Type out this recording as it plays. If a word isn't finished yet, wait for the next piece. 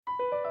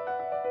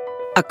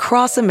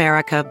Across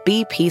America,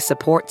 BP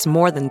supports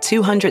more than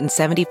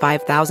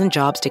 275,000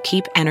 jobs to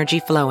keep energy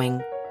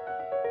flowing.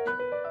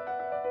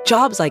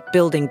 Jobs like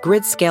building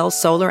grid-scale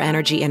solar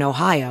energy in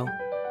Ohio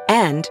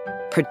and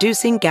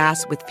producing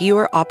gas with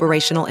fewer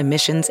operational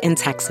emissions in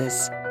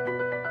Texas.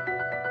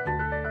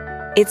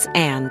 It's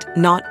and,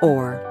 not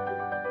or.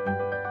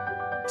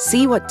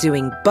 See what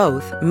doing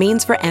both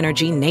means for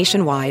energy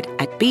nationwide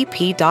at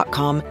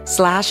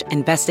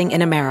bp.com/investing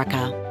in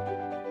America.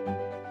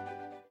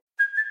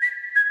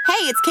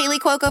 Hey, it's Kaylee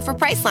Cuoco for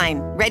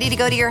Priceline. Ready to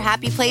go to your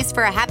happy place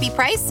for a happy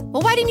price?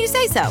 Well, why didn't you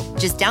say so?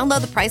 Just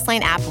download the Priceline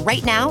app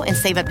right now and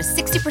save up to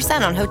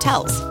 60% on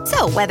hotels.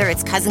 So whether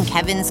it's Cousin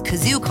Kevin's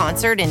Kazoo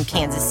Concert in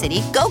Kansas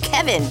City, go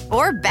Kevin,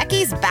 or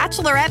Becky's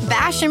Bachelorette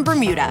Bash in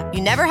Bermuda,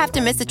 you never have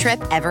to miss a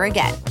trip ever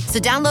again. So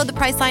download the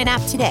Priceline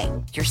app today.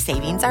 Your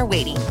savings are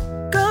waiting.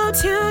 Go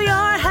to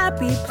your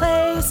happy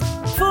place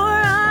for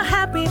a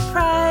happy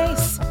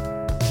price.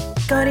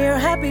 Go to your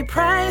happy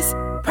price,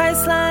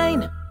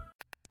 Priceline.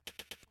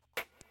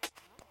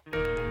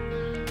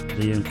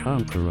 The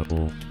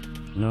Incomparable.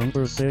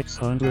 Number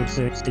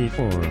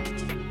 664.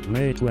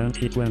 May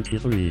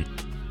 2023.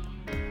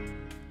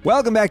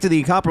 Welcome back to The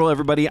Incomparable,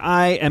 everybody.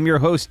 I am your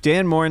host,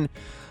 Dan Morin,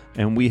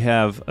 and we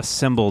have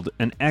assembled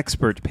an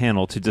expert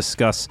panel to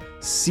discuss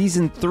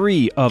Season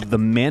 3 of The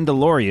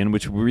Mandalorian,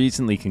 which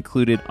recently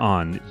concluded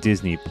on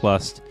Disney+.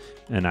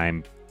 And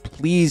I'm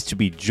pleased to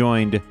be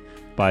joined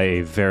by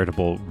a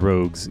veritable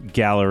rogues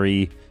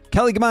gallery.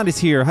 Kelly Gamond is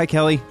here. Hi,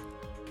 Kelly.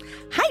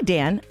 Hi,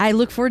 Dan. I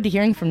look forward to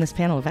hearing from this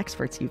panel of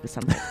experts you've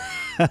assembled.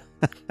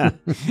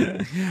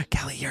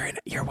 Kelly,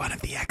 you're one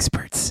of the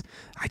experts.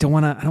 I don't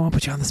want to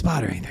put you on the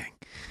spot or anything.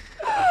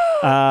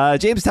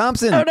 James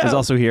Thompson is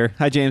also here.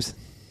 Hi, James.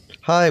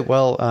 Hi.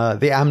 Well,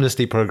 the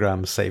amnesty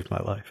program saved my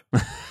life.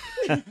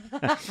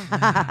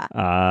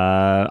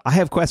 I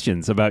have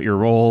questions about your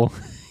role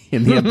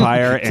in the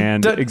Empire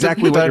and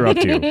exactly what you're up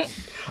to.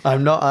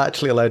 I'm not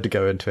actually allowed to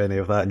go into any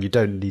of that, and you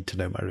don't need to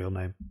know my real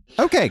name.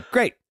 Okay,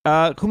 great.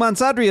 Human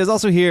Sadri is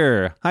also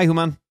here. Hi,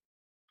 Human.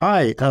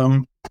 Hi.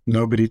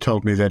 Nobody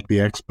told me they'd be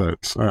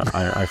experts.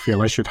 I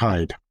feel I should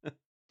hide.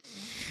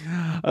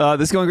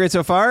 This is going great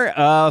so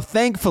far.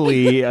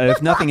 Thankfully,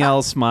 if nothing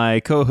else,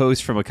 my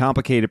co-host from a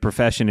complicated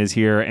profession is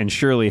here and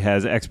surely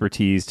has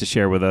expertise to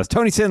share with us.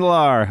 Tony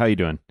Sindelar, how you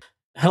doing?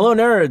 Hello,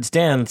 nerds.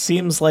 Dan,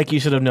 seems like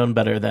you should have known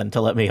better than to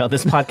let me on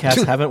this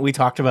podcast. Haven't we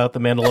talked about The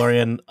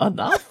Mandalorian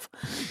enough?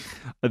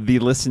 The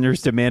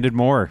listeners demanded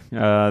more.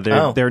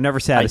 They're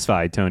never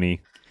satisfied, Tony.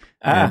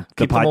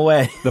 Keep them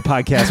away. The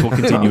podcast will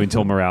continue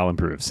until morale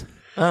improves.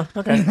 Oh,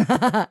 okay.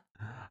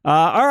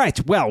 All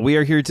right. Well, we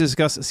are here to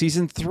discuss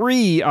Season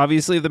 3,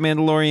 obviously, of The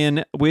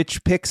Mandalorian,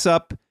 which picks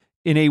up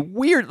in a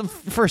weird...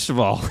 First of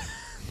all,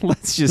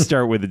 let's just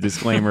start with a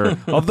disclaimer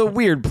of the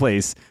weird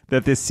place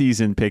that this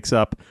season picks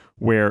up,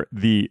 where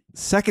the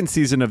second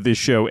season of this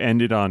show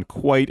ended on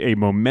quite a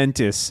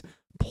momentous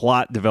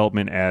plot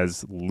development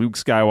as Luke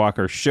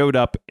Skywalker showed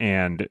up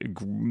and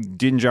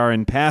Din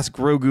Djarin passed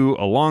Grogu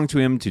along to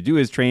him to do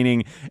his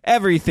training.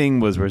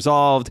 Everything was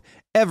resolved.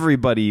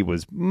 Everybody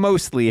was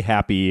mostly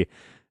happy.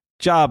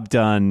 Job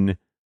done.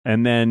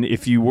 And then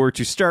if you were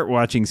to start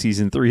watching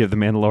Season 3 of The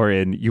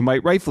Mandalorian, you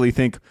might rightfully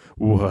think,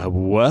 what?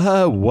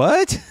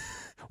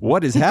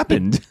 What has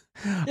happened?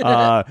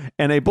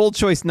 And a bold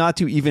choice not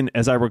to even,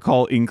 as I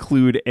recall,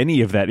 include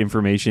any of that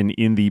information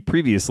in the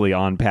previously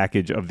on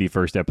package of the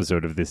first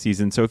episode of this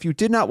season. So if you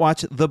did not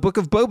watch The Book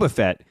of Boba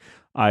Fett,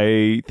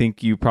 I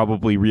think you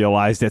probably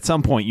realized at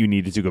some point you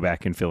needed to go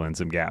back and fill in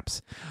some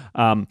gaps.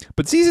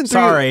 But Season 3...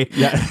 Sorry.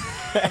 Yeah.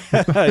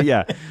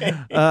 Yeah.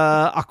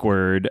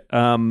 Awkward.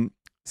 I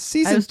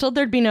was told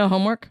there'd be no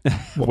homework.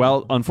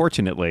 Well,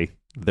 unfortunately...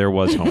 There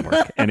was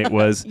homework, and it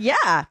was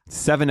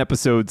 7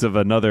 episodes of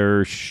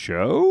another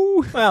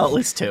show? Well, at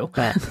least 2.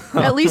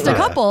 At least a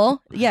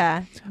couple,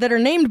 that are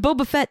named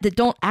Boba Fett that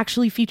don't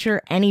actually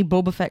feature any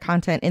Boba Fett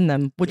content in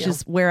them, which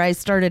is where I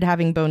started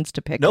having bones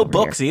to pick. No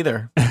books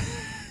either.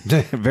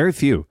 Very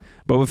few.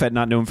 Boba Fett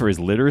not known for his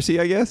literacy,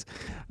 I guess.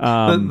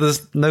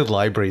 There's no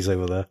libraries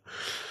over there.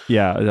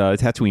 Yeah,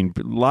 Tatooine,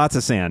 lots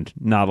of sand,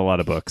 not a lot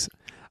of books.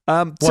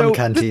 One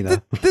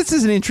cantina. This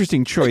is an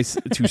interesting choice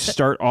to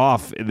start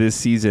off this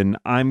season.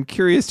 I'm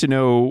curious to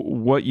know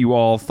what you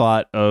all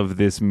thought of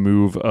this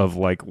move of,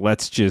 like,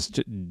 let's just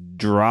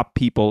drop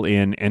people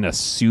in and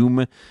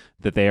assume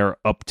that they are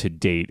up to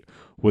date.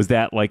 Was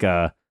that like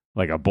a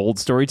bold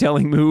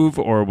storytelling move,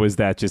 or was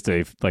that just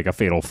a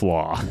fatal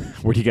flaw?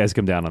 Where do you guys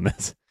come down on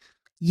this?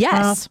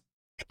 Yes.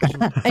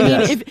 I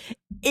mean,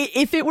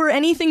 if it were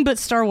anything but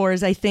Star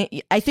Wars, I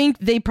think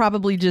they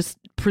probably just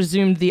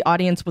presumed the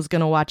audience was going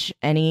to watch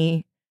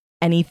any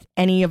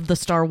of the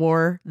Star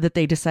Wars that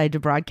they decide to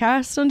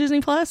broadcast on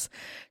Disney Plus.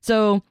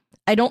 So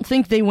I don't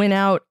think they went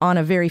out on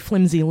a very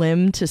flimsy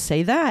limb to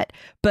say that.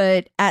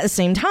 But at the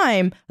same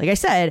time, like I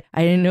said,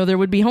 I didn't know there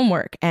would be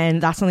homework.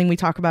 And that's something we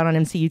talk about on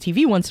MCU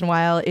TV once in a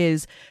while,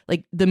 is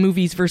like the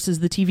movies versus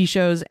the TV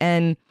shows.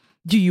 And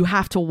do you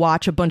have to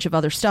watch a bunch of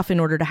other stuff in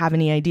order to have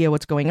any idea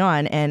what's going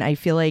on? And I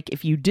feel like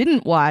if you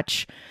didn't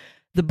watch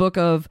the Book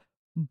of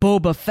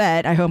Boba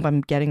Fett, I hope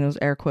I'm getting those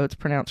air quotes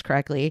pronounced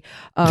correctly,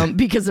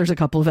 because there's a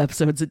couple of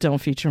episodes that don't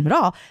feature him at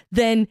all,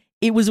 then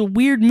it was a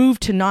weird move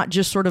to not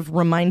just sort of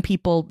remind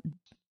people,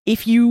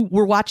 if you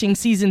were watching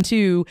season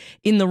 2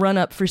 in the run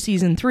up for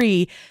season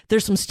 3,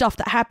 there's some stuff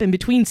that happened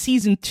between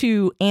season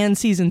 2 and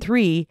season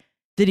 3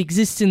 that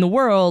exists in the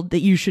world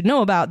that you should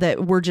know about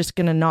that we're just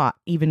going to not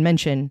even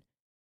mention.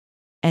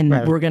 And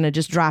we're going to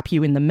just drop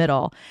you in the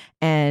middle.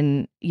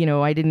 And,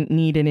 I didn't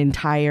need an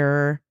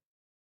entire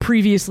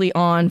previously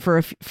on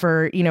for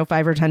 5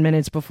 or 10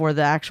 minutes before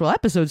the actual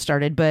episode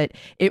started, but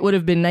it would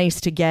have been nice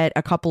to get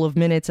a couple of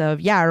minutes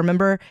of, I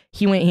remember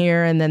he went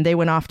here and then they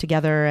went off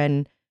together,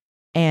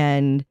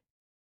 and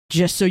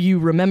just so you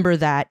remember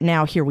that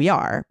now here we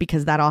are,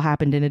 because that all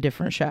happened in a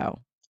different show.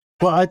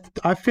 Well,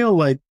 I feel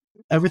like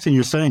everything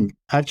you're saying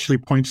actually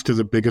points to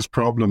the biggest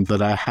problem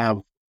that I have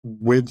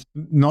with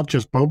not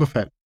just Boba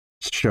Fett's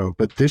show,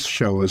 but this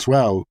show as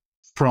well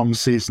from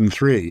season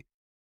 3.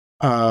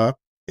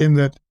 In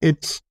that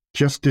it's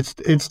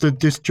the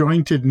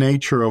disjointed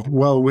nature of,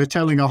 we're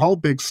telling a whole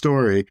big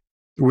story,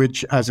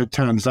 which, as it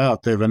turns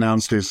out, they've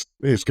announced is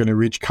going to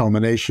reach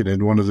culmination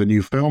in one of the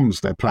new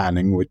films they're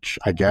planning, which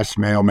I guess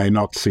may or may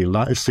not see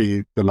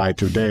the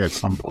light of day at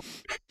some point.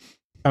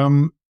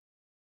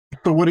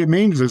 But what it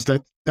means is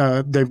that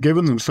they've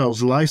given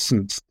themselves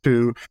license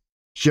to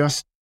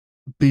just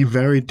be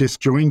very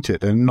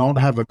disjointed and not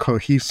have a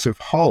cohesive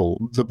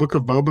whole. The Book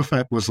of Boba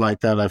Fett was like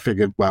that. I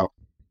figured,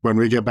 when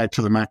we get back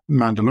to the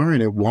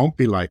Mandalorian, it won't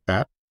be like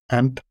that.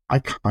 And I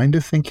kind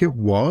of think it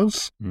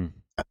was.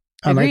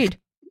 Agreed.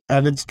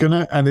 I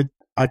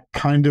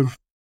kind of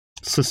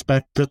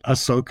suspect that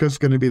Ahsoka's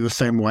going to be the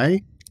same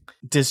way.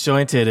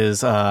 Disjointed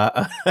is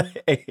a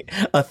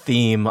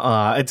theme.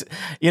 It's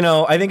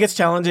I think it's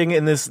challenging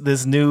in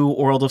this new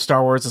world of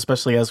Star Wars,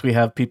 especially as we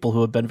have people who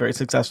have been very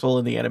successful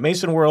in the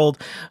animation world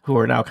who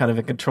are now kind of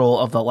in control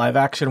of the live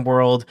action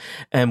world,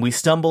 and we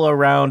stumble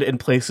around in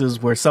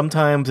places where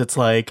sometimes it's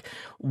like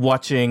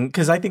watching,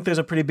 because I think there's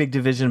a pretty big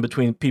division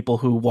between people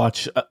who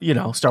watch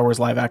Star Wars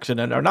live action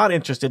and are not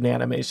interested in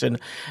animation,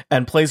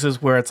 and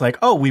places where it's like,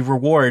 we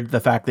reward the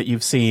fact that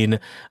you've seen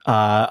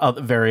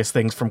various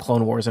things from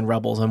Clone Wars and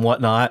Rebels and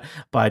whatnot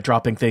by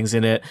dropping things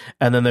in it.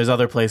 And then there's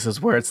other places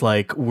where it's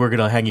like, we're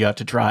gonna hang you out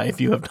to dry if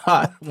you have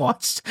not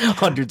watched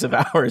hundreds of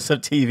hours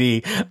of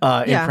TV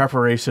in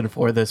preparation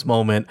for this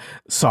moment.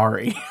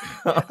 Sorry.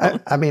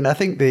 I mean, I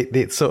think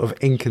the sort of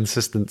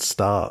inconsistent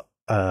start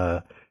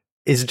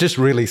is just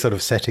really sort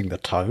of setting the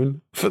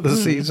tone for the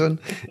season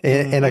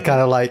in a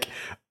kind of like,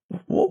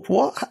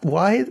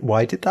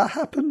 why did that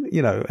happen?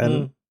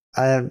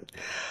 I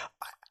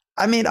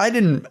mean, I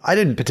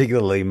didn't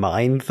particularly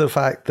mind the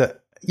fact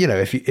that,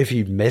 if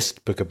you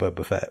missed Book of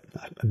Boba Fett,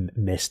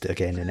 missed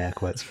again in air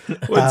quotes.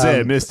 What's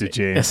that, Mr.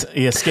 James?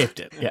 You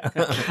escaped it, yeah.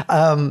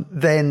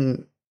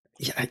 Then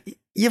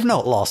you've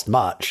not lost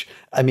much.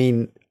 I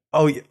mean,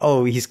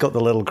 he's got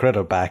the little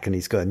critter back and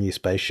he's got a new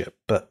spaceship,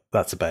 but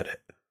that's about it.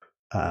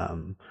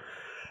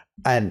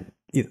 And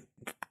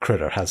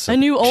Critter has some a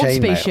new old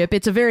spaceship. Mail.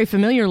 It's a very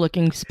familiar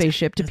looking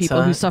spaceship to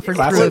people who suffered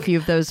through a few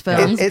of those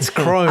films. It's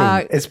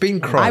chrome. It's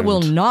been chromed. I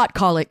will not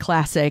call it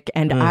classic,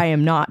 and I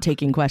am not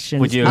taking questions.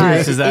 Would you agree?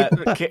 Is that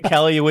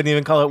Kelly? You wouldn't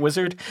even call it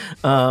wizard?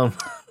 All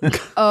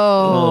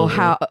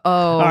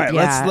right,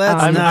 let's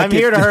I'm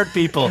here to hurt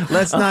people.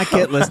 Let's not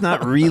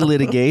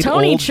relitigate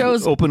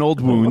open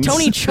old wounds.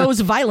 Tony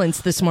chose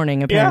violence this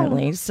morning,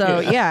 apparently. So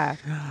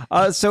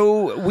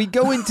we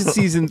go into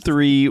season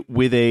 3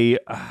 with a.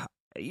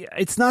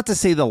 It's not to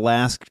say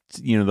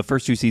the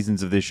first 2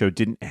 seasons of this show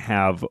didn't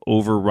have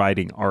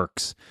overriding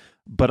arcs,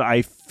 but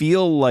I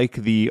feel like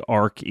the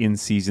arc in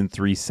season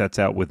 3 sets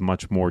out with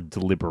much more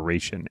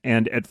deliberation.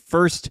 And at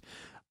first,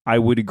 I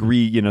would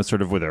agree,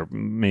 sort of with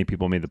many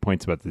people made the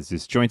points about this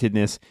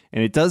disjointedness,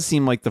 and it does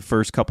seem like the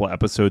first couple of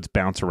episodes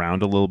bounce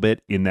around a little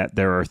bit in that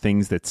there are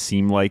things that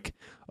seem like,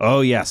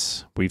 oh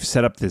yes, we've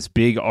set up this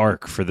big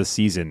arc for the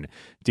season.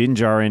 Din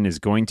Djarin is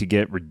going to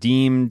get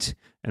redeemed,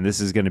 and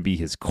this is going to be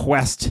his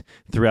quest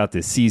throughout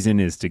this season,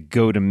 is to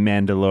go to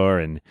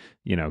Mandalore and,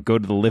 go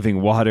to the living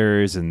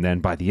waters. And then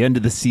by the end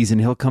of the season,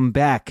 he'll come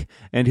back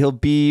and he'll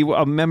be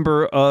a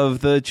member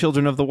of the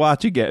Children of the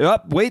Watch again. Oh,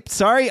 wait,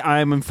 sorry.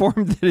 I'm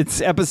informed that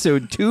it's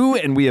episode 2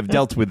 and we have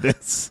dealt with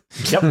this.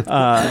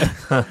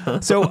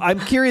 Yep. So I'm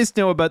curious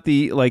to know about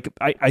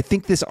I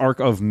think this arc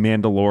of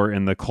Mandalore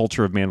and the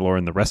culture of Mandalore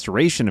and the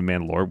restoration of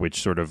Mandalore,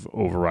 which sort of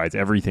overrides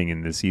everything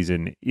in this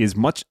season, is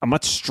a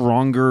much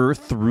stronger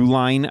through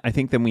line, I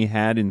think, than we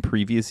had in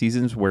previous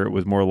seasons, where it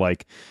was more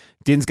like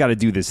Din's got to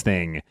do this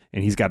thing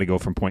and he's got to go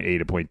from point A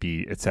to point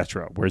B,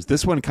 etc. Whereas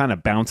this one kind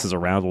of bounces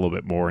around a little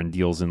bit more and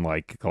deals in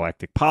like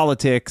galactic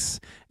politics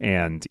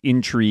and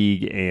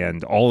intrigue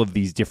and all of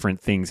these different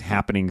things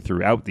happening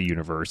throughout the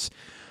universe.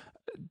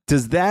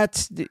 Does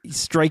that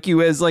strike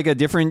you as like a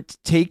different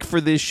take for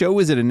this show?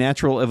 Is it a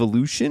natural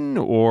evolution,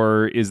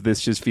 or is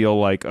this just feel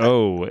like,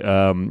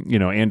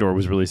 Andor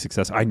was really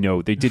successful? I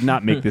know they did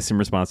not make this in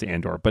response to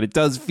Andor, but it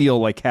does feel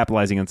like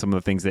capitalizing on some of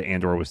the things that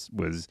Andor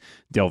was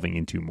delving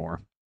into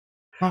more.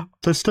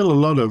 There's still a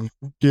lot of,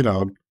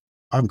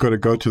 I've got to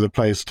go to the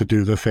place to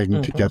do the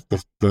thing to get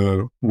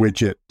the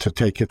widget to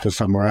take it to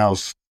somewhere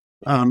else.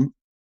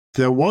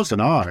 There was an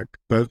arc,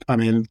 but I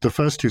mean, the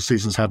first 2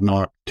 seasons had an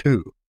arc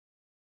too.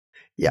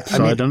 Yeah,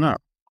 so I don't know.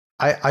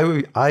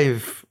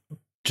 I've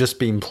just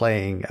been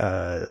playing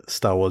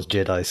Star Wars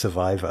Jedi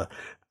Survivor,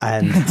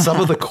 and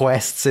some of the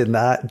quests in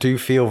that do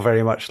feel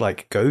very much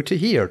like go to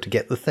here to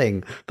get the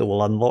thing that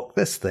will unlock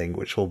this thing,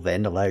 which will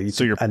then allow you.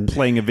 So you're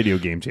playing a video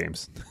game,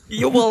 James.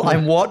 Yeah, well,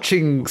 I'm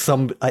watching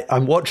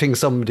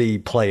somebody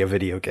play a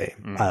video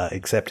game,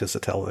 except it's a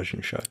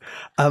television show.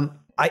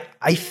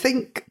 I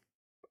think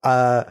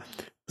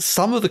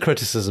some of the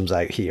criticisms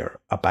out here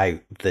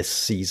about this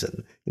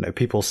season,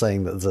 people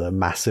saying that there's a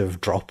massive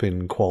drop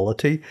in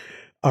quality,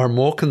 are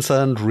more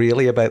concerned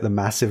really about the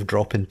massive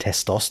drop in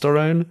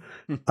testosterone,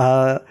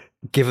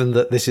 given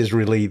that this is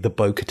really the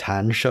Bo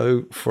Katan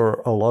show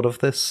for a lot of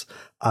this.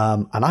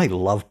 And I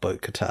love Bo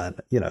Katan,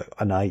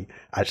 and I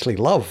actually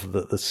love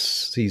that this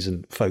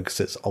season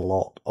focuses a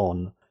lot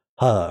on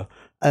her.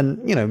 And,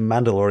 the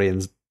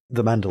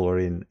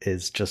Mandalorian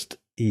is just,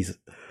 he's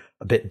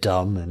a bit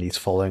dumb and he's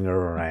following her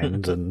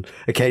around and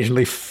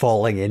occasionally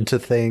falling into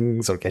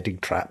things or getting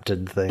trapped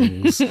in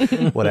things,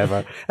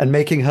 whatever, and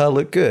making her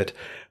look good.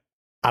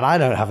 And I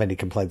don't have any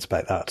complaints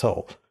about that at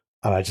all.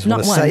 And I just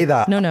want to say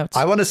that. No notes.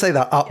 I want to say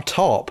that up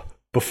top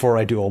before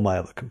I do all my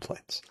other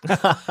complaints.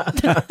 I'm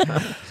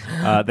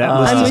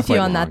with you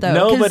on that,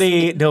 though.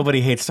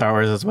 Nobody hates Star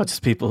Wars as much as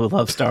people who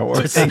love Star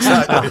Wars.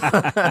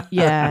 Exactly.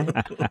 Yeah.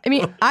 I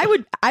mean, I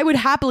would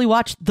happily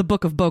watch the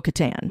Book of Bo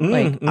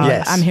Katan.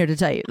 Yes. I'm here to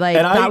tell you.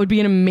 That would be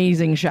an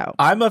amazing show.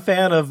 I'm a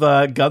fan of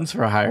Guns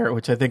for Hire,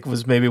 which I think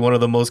was maybe one of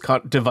the most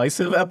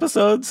divisive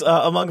episodes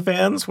among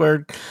fans,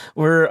 where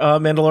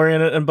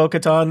Mandalorian and Bo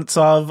Katan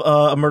solve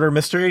a murder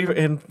mystery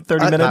in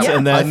 30 minutes.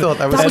 And then I thought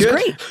that was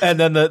great. And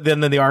then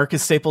the arc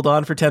is stapled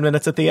on for 10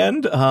 minutes at the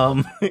end.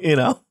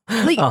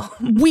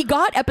 We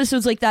got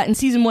episodes like that in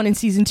season 1 and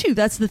season 2.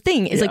 That's the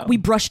thing, is we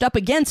brushed up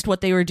against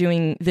what they were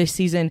doing this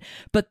season,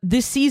 but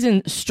this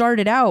season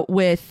started out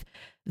with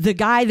the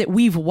guy that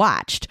we've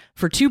watched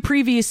for 2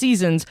 previous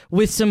seasons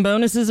with some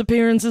bonuses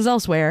appearances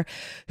elsewhere,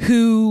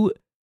 who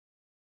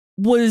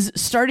was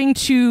starting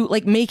to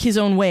make his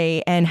own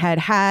way and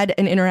had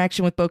an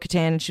interaction with Bo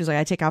Katan, and she was like,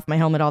 I take off my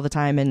helmet all the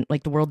time, and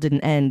the world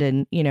didn't end,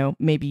 and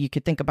maybe you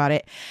could think about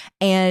it.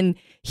 And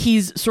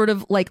he's sort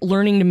of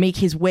learning to make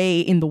his way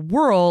in the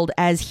world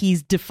as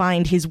he's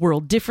defined his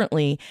world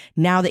differently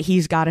now that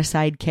he's got a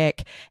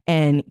sidekick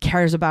and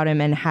cares about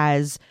him and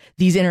has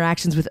these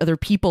interactions with other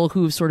people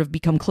who've sort of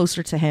become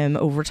closer to him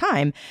over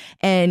time.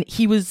 And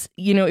he was,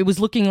 it was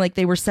looking like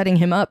they were setting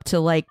him up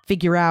to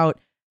figure out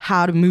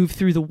how to move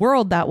through the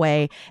world that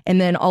way. And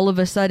then all of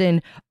a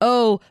sudden,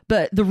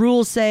 but the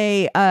rules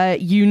say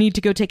you need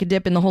to go take a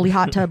dip in the holy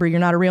hot tub or you're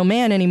not a real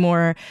man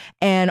anymore.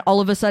 And all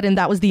of a sudden,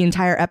 that was the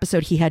entire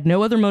episode. He had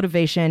no other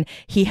motivation.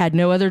 He had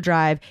no other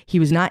drive. He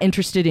was not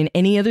interested in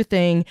any other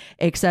thing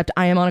except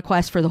I am on a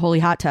quest for the holy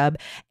hot tub.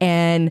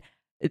 And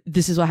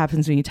this is what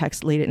happens when you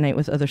text late at night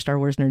with other Star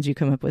Wars nerds. You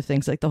come up with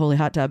things like the holy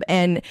hot tub.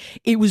 And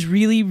it was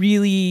really,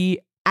 really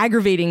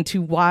aggravating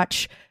to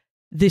watch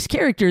this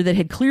character that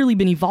had clearly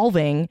been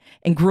evolving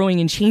and growing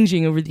and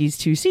changing over these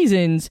 2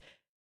 seasons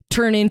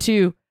turn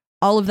into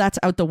all of that's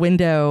out the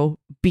window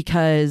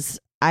because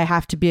I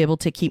have to be able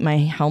to keep my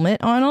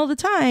helmet on all the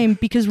time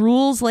because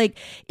rules.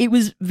 It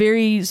was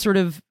very sort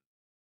of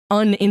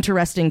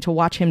uninteresting to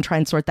watch him try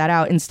and sort that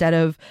out instead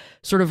of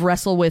sort of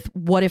wrestle with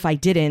what if I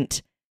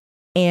didn't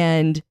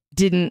and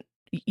didn't,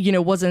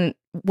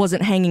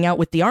 wasn't hanging out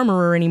with the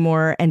armorer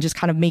anymore and just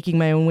kind of making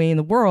my own way in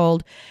the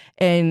world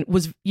and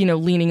was,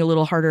 leaning a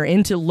little harder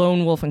into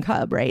lone wolf and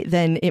cub, right?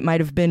 Then it might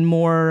have been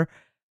more,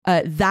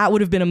 that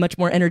would have been a much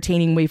more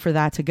entertaining way for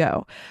that to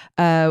go.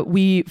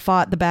 We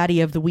fought the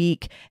baddie of the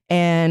week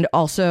and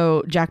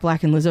also Jack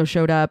Black and Lizzo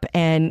showed up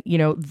and,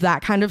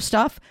 that kind of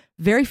stuff.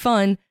 Very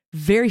fun,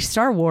 very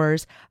Star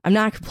Wars. I'm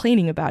not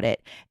complaining about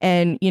it.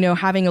 And,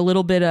 having a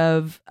little bit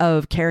of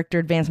character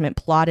advancement,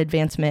 plot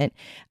advancement,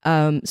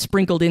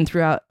 sprinkled in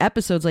throughout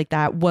episodes like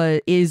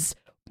that is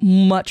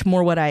much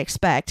more what I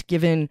expect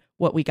given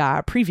what we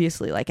got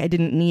previously. I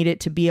didn't need it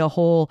to be a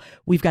whole,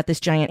 we've got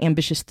this giant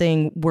ambitious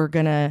thing we're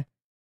gonna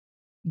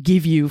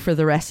give you for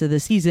the rest of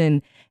the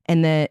season.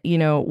 And that,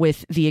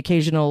 with the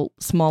occasional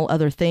small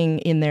other thing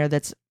in there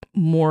that's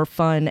more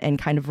fun and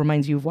kind of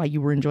reminds you of why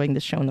you were enjoying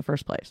this show in the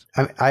first place.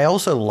 I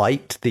also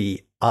liked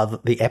the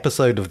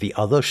episode of the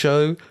other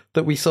show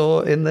that we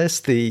saw in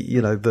this,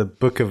 the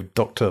Book of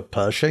Dr.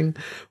 Pershing,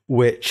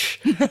 which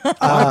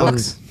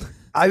books.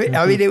 I mean,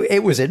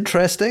 it was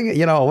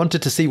interesting. I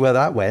wanted to see where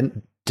that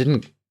went.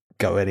 Didn't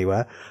go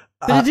anywhere.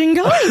 But it didn't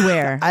go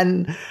anywhere.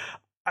 And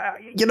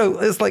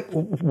it's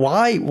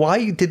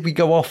why did we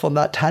go off on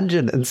that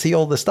tangent and see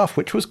all the stuff,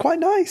 which was quite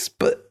nice,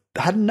 but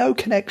had no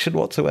connection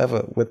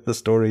whatsoever with the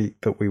story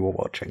that we were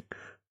watching.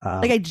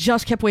 I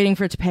just kept waiting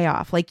for it to pay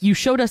off. You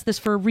showed us this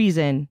for a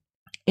reason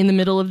in the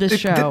middle of this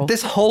show.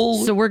 This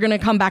whole... So we're going to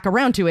come back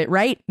around to it,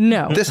 right?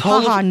 No.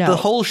 The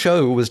whole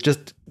show was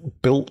just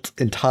built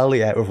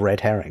entirely out of red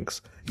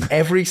herrings.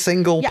 Every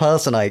single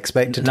person I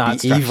expected to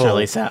Not be evil.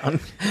 structurally sound.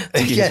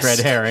 To use red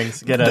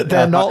herrings. Get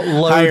They're not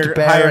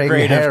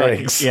load-bearing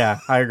herrings.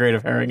 Higher grade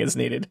of herring is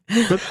needed.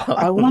 But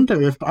I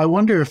wonder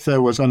if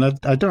there was, and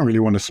I don't really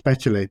want to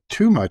speculate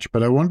too much,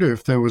 but I wonder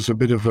if there was a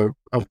bit of a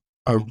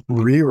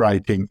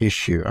rewriting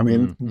issue. I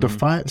mean,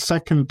 the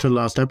second to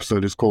last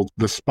episode is called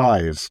The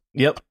Spies.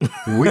 Yep.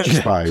 Which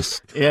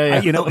spies?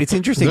 Yeah. It's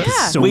interesting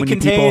because so many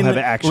people have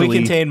actually... We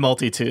contain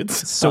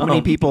multitudes. So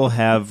many people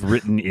have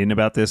written in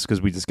about this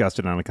because we discussed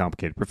it on A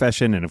Complicated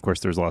Profession, and of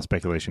course there's a lot of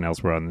speculation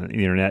elsewhere on the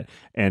internet.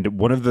 And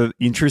one of the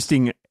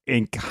interesting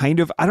and kind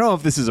of, I don't know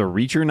if this is a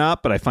reach or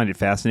not, but I find it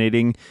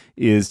fascinating,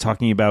 is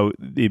talking about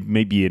it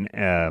may be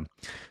an...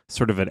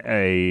 sort of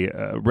a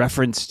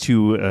reference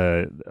to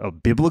a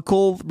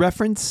biblical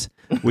reference,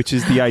 which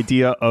is the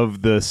idea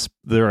of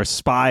there are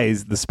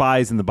spies. The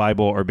spies in the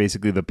Bible are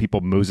basically the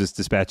people Moses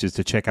dispatches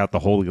to check out the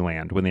Holy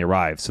Land when they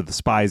arrive. So the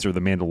spies are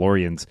the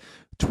Mandalorians,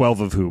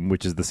 12 of whom,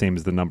 which is the same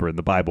as the number in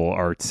the Bible,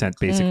 are sent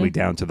basically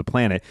down to the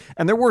planet.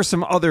 And there were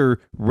some other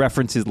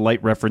references,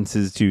 light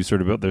references to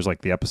sort of, there's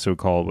like the episode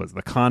called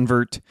The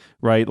Convert,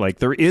 right? Like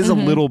there is a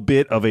little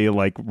bit of a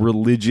like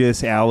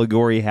religious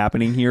allegory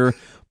happening here.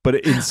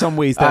 But in some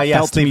ways, that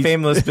felt to me...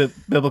 famous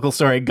biblical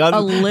story,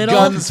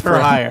 guns for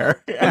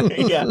hire.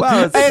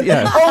 Well,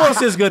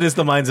 almost as good as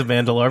the Mines of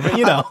Mandalore,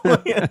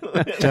 but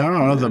There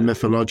are other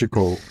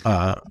mythological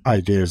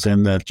ideas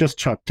in there, just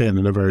chucked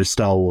in a very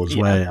Star Wars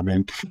way. I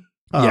mean,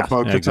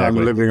 Bo Katan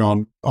living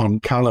on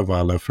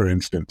Kalevala, for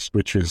instance,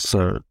 which is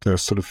the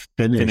sort of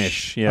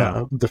Finnish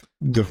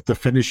the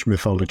Finnish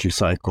mythology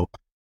cycle.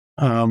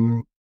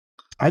 But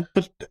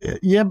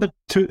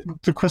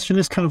the question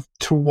is kind of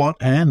to what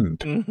end?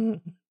 Mm-hmm.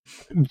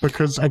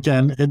 Because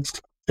again,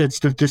 it's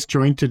the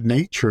disjointed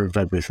nature of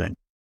everything.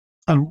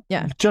 And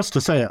just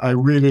to say, I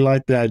really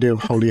like the idea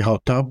of Holy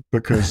Hot Tub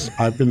because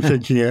I've been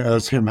thinking it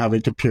as him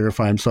having to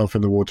purify himself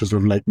in the waters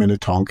of Lake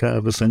Minnetonka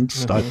ever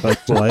since I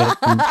played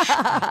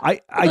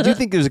it. I do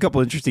think there's a couple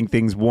interesting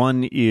things.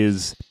 One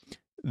is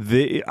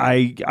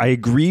I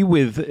agree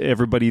with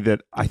everybody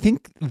that I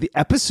think the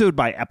episode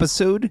by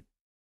episode,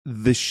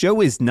 the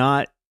show is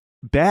not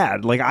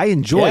bad. Like I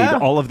enjoyed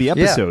all of the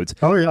episodes.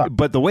 Oh yeah.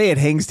 But the way it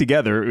hangs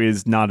together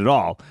is not at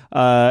all.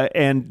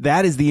 And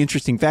that is the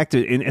interesting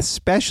factor, and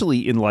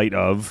especially in light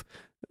of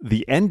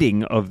the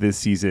ending of this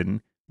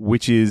season,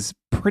 which is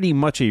pretty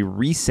much a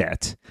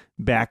reset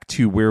back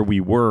to where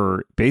we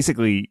were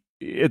basically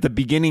at the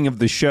beginning of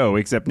the show,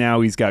 except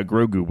now he's got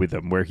Grogu with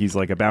him, where he's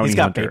like a bounty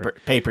hunter. He's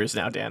got papers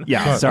now, Dan.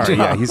 Yeah, sorry.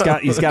 Yeah, he's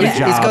got a job. He's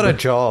got a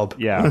job.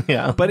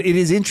 Yeah. But it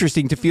is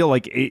interesting to feel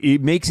like it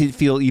makes it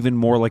feel even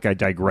more like a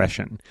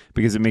digression,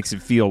 because it makes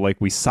it feel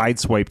like we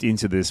sideswiped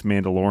into this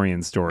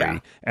Mandalorian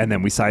story and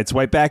then we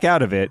sideswipe back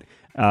out of it.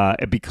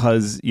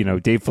 Because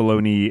Dave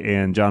Filoni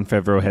and Jon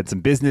Favreau had some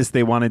business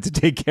they wanted to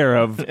take care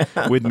of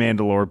with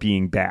Mandalore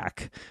being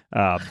back.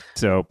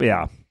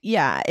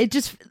 It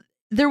just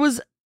there was.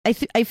 I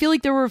feel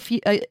like there were a few,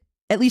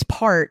 at least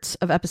parts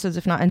of episodes,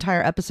 if not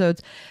entire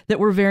episodes, that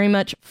were very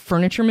much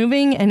furniture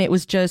moving, and it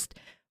was just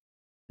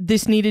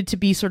this needed to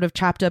be sort of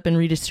chopped up and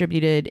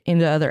redistributed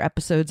into other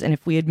episodes. And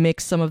if we had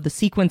mixed some of the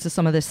sequence of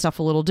some of this stuff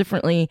a little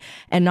differently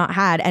and not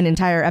had an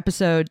entire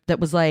episode that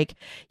was like,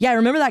 yeah,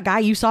 remember that guy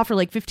you saw for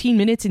like 15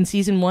 minutes in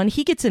season 1?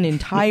 He gets an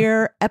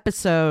entire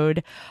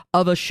episode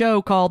of a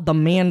show called The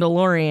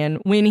Mandalorian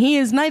when he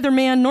is neither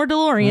man nor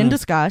DeLorean.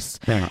 Discuss.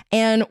 Yeah.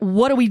 And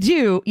what do we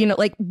do?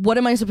 Like, what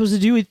am I supposed to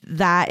do with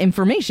that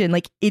information?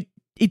 Like,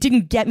 it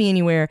didn't get me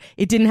anywhere.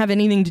 It didn't have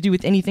anything to do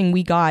with anything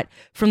we got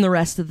from the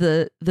rest of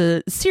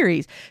the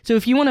series. So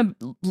if you want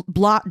to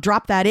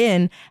drop that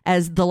in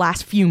as the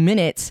last few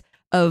minutes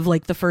of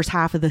like the first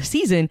half of the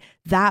season,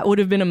 that would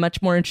have been a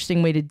much more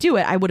interesting way to do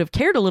it. I would have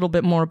cared a little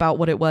bit more about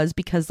what it was,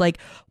 because like,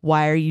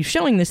 why are you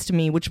showing this to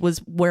me? Which was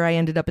where I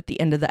ended up at the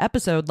end of the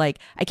episode. Like,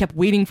 I kept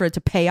waiting for it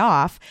to pay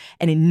off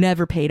and it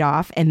never paid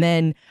off. And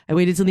then I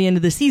waited till the end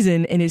of the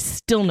season and it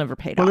still never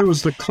paid off. Well, it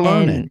was the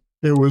cloning.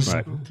 It was,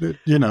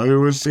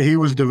 he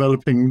was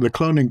developing the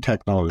cloning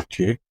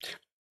technology,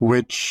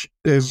 which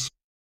is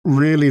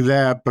really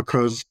there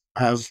because,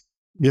 as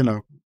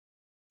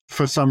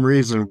for some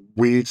reason,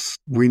 we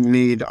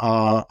need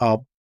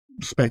our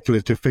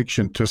speculative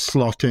fiction to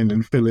slot in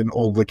and fill in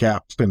all the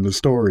gaps in the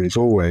stories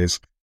always.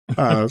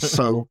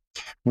 So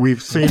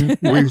we've seen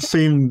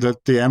that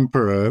the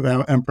Emperor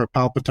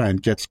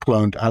Palpatine gets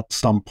cloned at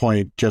some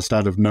point just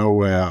out of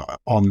nowhere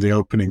on the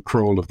opening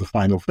crawl of the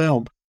final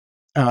film.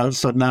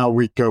 So now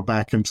we go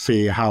back and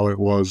see how it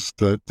was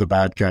that the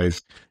bad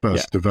guys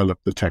first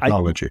developed the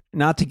technology.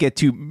 Not to get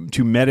too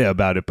meta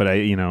about it, but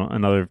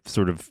another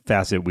sort of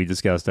facet we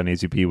discussed on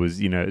ACP was,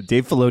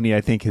 Dave Filoni,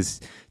 I think, has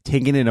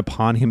taken it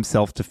upon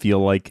himself to feel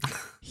like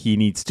he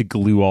needs to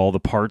glue all the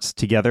parts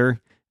together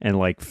and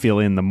like fill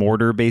in the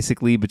mortar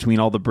basically between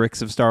all the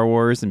bricks of Star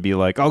Wars and be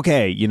like,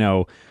 okay,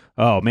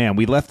 oh man,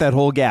 we left that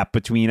whole gap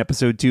between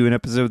episode 2 and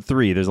episode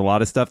 3. There's a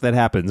lot of stuff that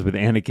happens with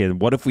Anakin.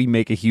 What if we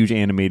make a huge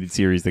animated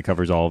series that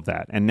covers all of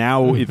that? And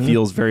now it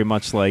feels very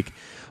much like,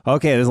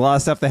 okay, there's a lot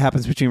of stuff that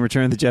happens between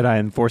Return of the Jedi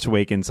and Force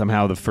Awakens.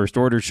 Somehow the First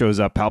Order shows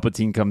up,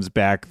 Palpatine comes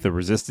back, the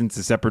Resistance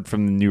is separate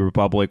from the New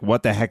Republic.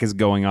 What the heck is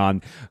going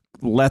on?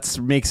 Let's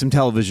make some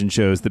television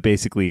shows that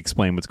basically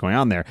explain what's going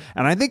on there.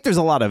 And I think there's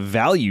a lot of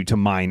value to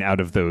mine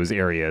out of those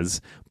areas,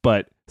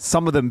 but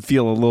some of them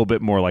feel a little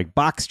bit more like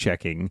box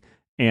checking.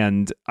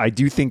 And I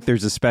do think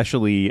there's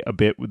especially a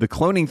bit, the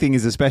cloning thing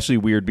is especially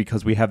weird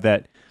because we have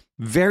that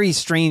very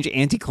strange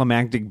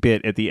anticlimactic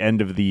bit at the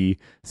end of the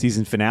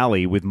season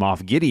finale with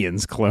Moff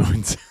Gideon's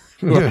clones.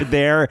 Who are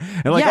there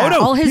and like, oh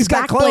no, all his he's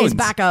got Backblaze clones.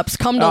 backups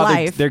come to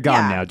life. They're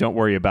gone now. Don't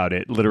worry about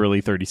it.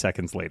 Literally 30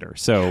 seconds later.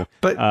 So,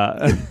 but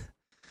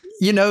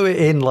you know,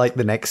 in like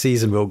the next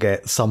season, we'll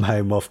get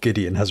somehow Moff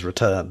Gideon has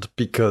returned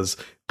because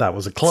that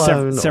was a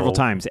clone. Several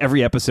times.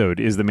 Every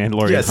episode is the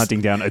Mandalorian hunting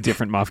down a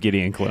different Moff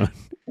Gideon clone.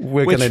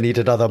 We're going to need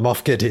another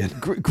Moff Gideon.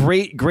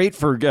 Great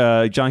for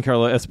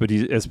Giancarlo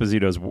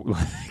Esposito's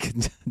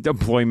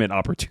deployment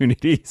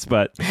opportunities.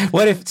 But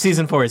what if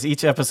season 4 is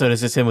each episode is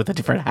just him with a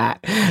different hat,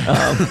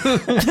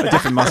 a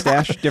different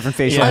mustache, different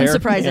facial hair?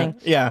 Unsurprising.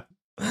 Yeah.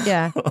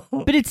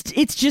 But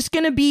it's just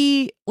going to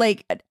be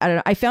like, I don't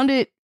know. I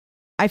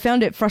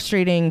found it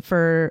frustrating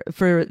for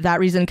that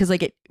reason because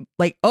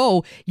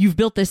oh, you've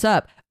built this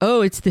up.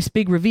 Oh, it's this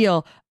big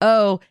reveal.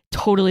 Oh,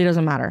 totally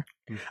doesn't matter.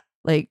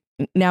 Like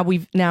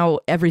now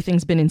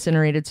everything's been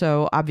incinerated,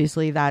 so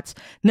obviously that's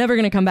never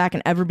going to come back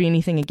and ever be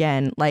anything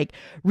again. Like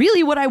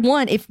really what I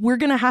want, if we're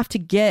going to have to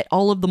get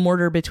all of the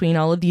mortar between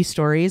all of these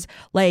stories,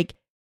 like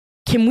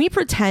can we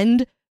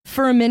pretend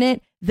for a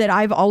minute that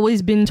I've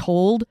always been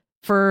told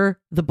for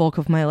the bulk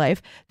of my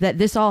life that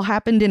this all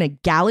happened in a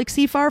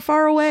galaxy far,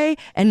 far away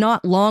and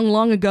not long,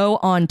 long ago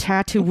on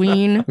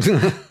Tatooine?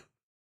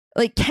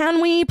 Like,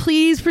 can we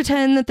please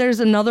pretend that there's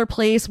another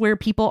place where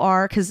people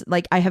are? Because,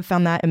 like, I have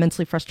found that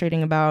immensely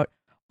frustrating about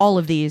all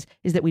of these,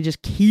 is that we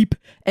just keep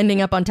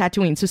ending up on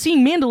Tatooine. So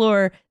seeing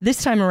Mandalore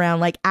this time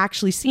around, like,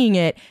 actually seeing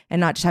it and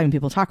not just having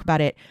people talk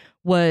about it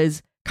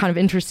was kind of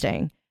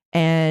interesting.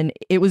 And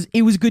it was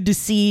good to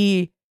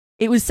see.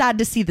 It was sad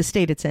to see the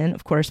state it's in,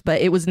 of course,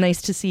 but it was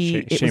nice to see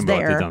it was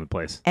there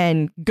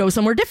and go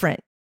somewhere different.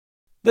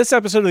 This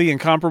episode of The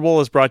Incomparable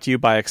is brought to you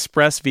by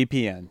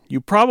ExpressVPN. You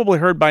probably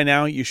heard by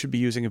now you should be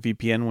using a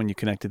VPN when you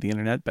connect to the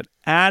internet, but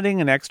adding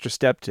an extra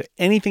step to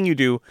anything you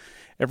do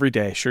every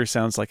day sure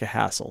sounds like a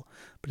hassle.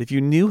 But if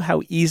you knew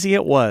how easy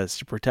it was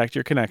to protect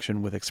your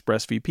connection with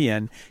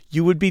ExpressVPN,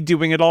 you would be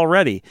doing it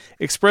already.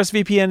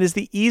 ExpressVPN is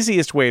the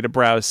easiest way to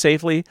browse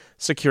safely,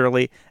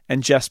 securely,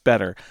 and just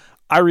better.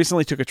 I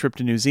recently took a trip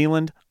to New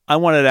Zealand. I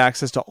wanted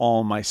access to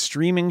all my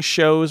streaming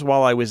shows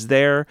while I was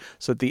there.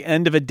 So at the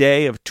end of a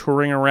day of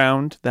touring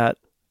around that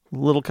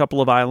little couple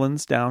of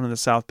islands down in the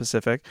South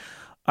Pacific,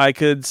 I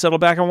could settle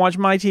back and watch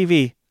my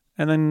TV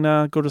and then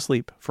go to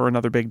sleep for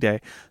another big day.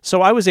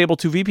 So I was able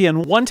to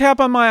VPN one tap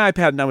on my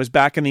iPad and I was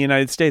back in the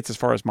United States as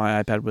far as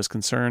my iPad was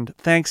concerned.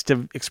 Thanks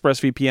to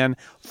ExpressVPN,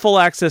 full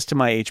access to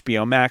my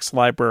HBO Max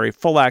library,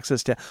 full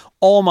access to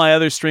all my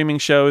other streaming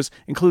shows,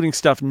 including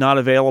stuff not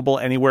available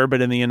anywhere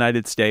but in the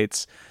United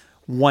States.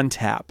 One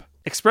tap.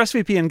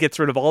 ExpressVPN gets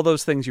rid of all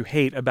those things you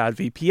hate about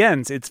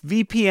VPNs. It's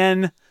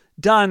VPN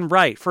done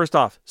right. First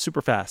off,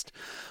 super fast.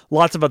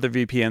 Lots of other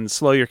VPNs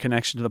slow your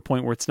connection to the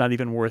point where it's not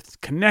even worth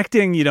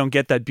connecting. You don't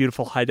get that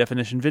beautiful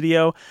high-definition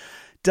video.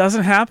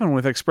 Doesn't happen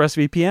with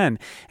ExpressVPN.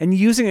 And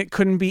using it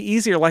couldn't be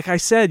easier. Like I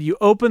said, you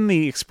open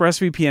the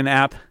ExpressVPN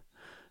app,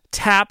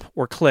 tap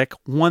or click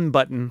one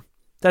button.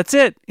 That's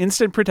it.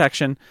 Instant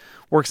protection.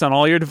 Works on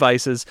all your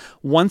devices.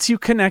 Once you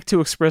connect to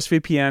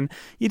ExpressVPN,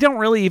 you don't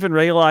really even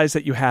realize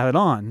that you have it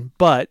on,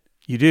 but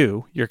you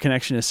do. Your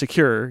connection is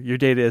secure. Your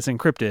data is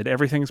encrypted.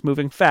 Everything's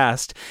moving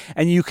fast.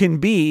 And you can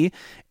be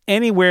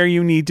anywhere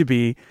you need to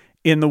be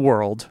in the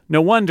world.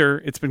 No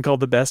wonder it's been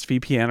called the best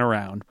VPN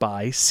around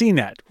by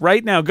CNET.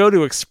 Right now, go to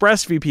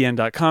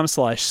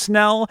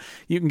expressvpn.com/Snell.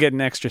 You can get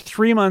an extra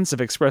 3 months of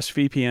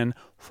ExpressVPN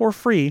for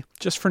free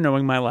just for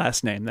knowing my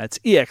last name. That's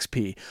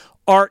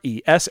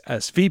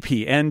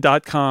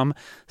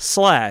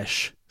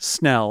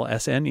expressvpn.com/Snell,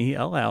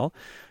 SNELL,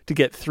 to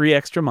get 3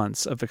 extra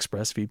months of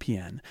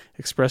ExpressVPN.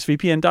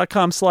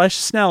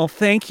 expressvpn.com/Snell.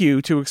 Thank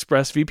you to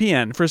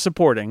ExpressVPN for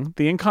supporting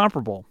The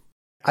Incomparable.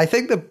 I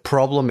think the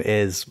problem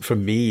is, for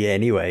me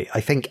anyway,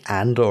 I think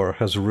Andor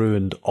has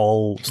ruined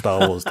all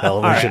Star Wars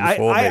television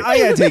for me. I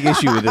gotta take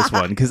issue with this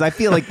one because I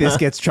feel like this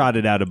gets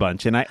trotted out a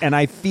bunch, and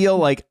I feel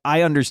like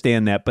I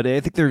understand that, but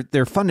I think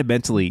they're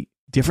fundamentally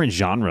different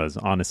genres,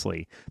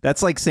 honestly.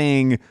 That's like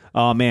saying,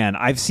 oh man,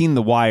 I've seen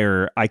The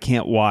Wire, I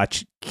can't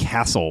watch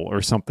Castle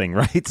or something,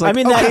 right? It's like, I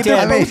mean,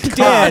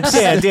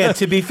 Dan,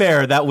 to be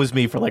fair, that was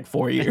me for like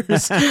 4 years.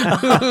 But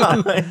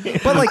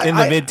like in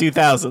the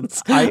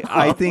mid-2000s.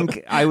 I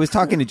think I was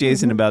talking to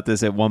Jason about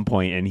this at one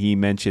point, and he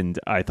mentioned,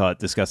 I thought,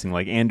 discussing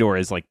like Andor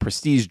as like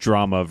prestige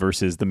drama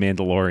versus The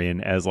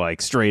Mandalorian as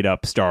like straight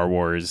up Star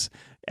Wars,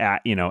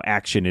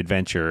 action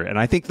adventure. And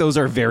I think those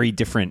are very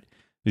different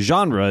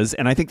genres,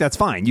 and I think that's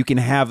fine. You can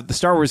have the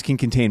Star Wars can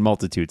contain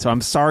multitude. So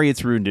I'm sorry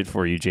it's ruined it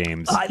for you,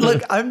 James.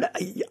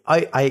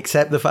 I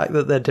accept the fact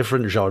that they're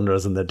different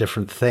genres and they're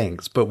different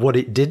things, but what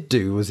it did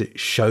do was it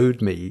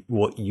showed me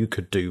what you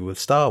could do with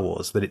Star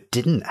Wars, that it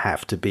didn't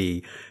have to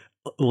be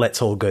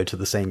let's all go to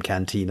the same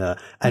cantina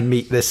and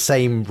meet this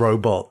same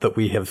robot that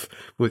we have,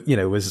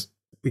 was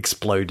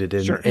exploded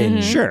in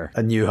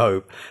A New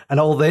Hope, and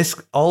all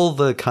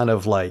the kind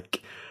of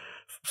like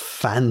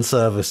fan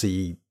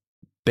servicey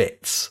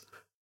bits.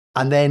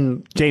 And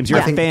then, James, you're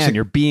a fan.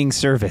 You're being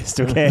serviced,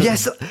 okay?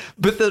 Yes,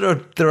 but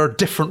there are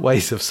different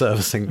ways of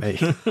servicing me.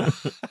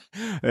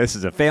 This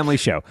is a family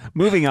show.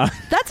 Moving on.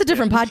 That's a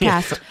different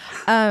podcast.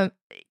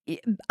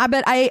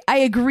 But I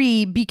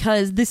agree,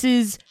 because this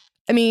is,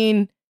 I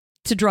mean,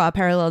 to draw a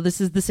parallel, this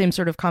is the same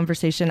sort of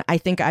conversation I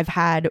think I've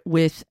had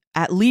with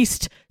at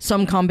least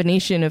some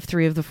combination of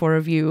three of the four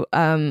of you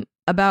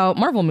about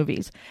Marvel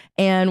movies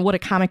and what a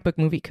comic book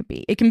movie could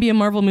be. It can be a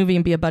Marvel movie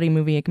and be a buddy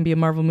movie. It can be a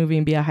Marvel movie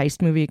and be a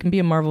heist movie. It can be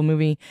a Marvel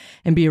movie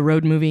and be a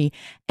road movie,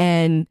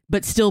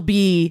 but still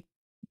be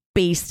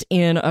based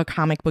in a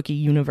comic booky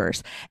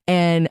universe.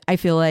 And I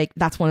feel like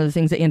that's one of the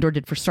things that Andor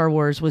did for Star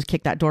Wars, was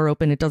kick that door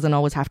open. It doesn't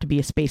always have to be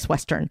a space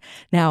western.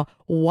 Now,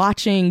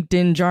 watching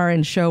Din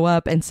Djarin show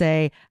up and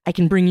say, I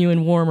can bring you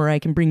in warm or I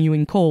can bring you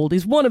in cold,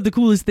 is one of the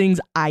coolest things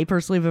I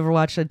personally have ever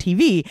watched on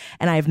TV.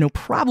 And I have no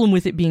problem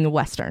with it being a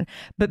western.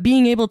 But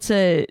being able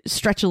to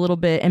stretch a little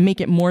bit and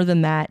make it more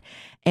than that,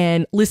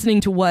 and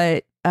listening to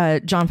what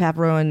Jon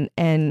Favreau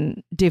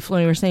and Dave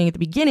Filoni were saying at the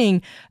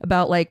beginning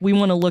about, like, we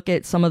want to look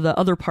at some of the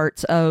other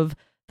parts of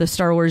the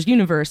Star Wars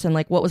universe and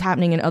like what was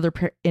happening in other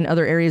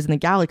areas in the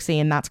galaxy,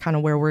 and that's kind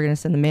of where we're going to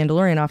send the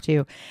Mandalorian off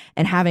to,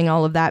 and having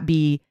all of that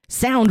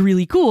sound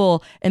really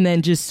cool, and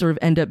then just sort of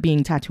end up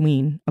being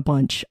Tatooine a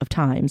bunch of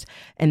times,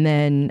 and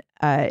then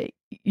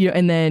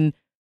and then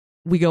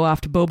we go off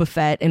to Boba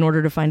Fett in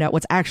order to find out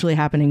what's actually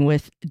happening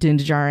with Din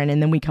Djarin,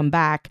 and then we come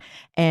back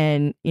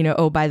and,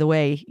 oh, by the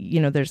way,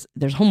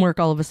 there's homework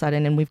all of a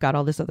sudden, and we've got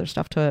all this other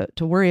stuff to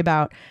worry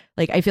about.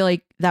 Like, I feel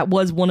like that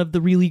was one of the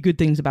really good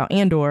things about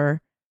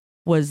Andor,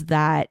 was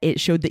that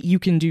it showed that you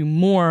can do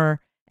more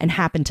and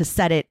happen to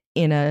set it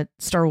in a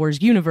Star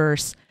Wars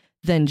universe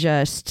than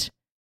just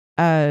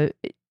the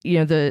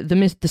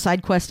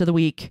side quest of the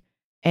week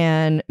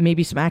and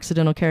maybe some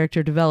accidental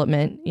character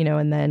development,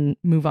 and then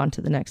move on to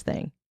the next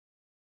thing.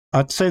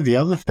 I'd say the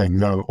other thing,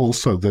 though,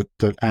 also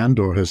that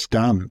Andor has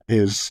done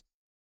is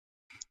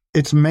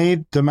it's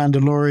made The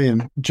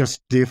Mandalorian,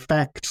 just the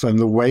effects and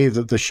the way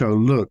that the show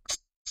look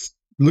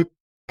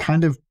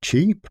kind of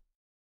cheap.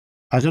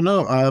 I don't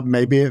know.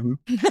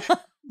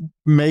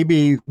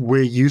 Maybe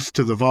we're used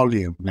to the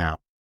volume now,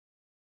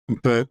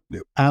 but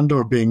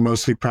Andor being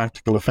mostly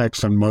practical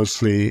effects and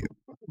mostly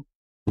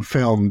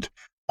filmed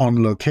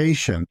on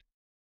location,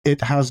 it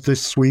has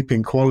this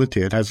sweeping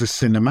quality. It has a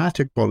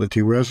cinematic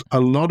quality, whereas a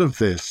lot of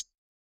this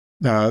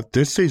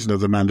season of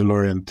The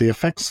Mandalorian, the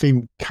effects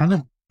seem kind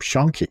of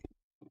shonky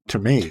to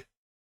me.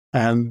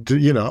 And,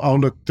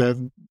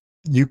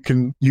 you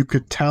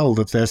could tell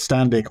that they're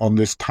standing on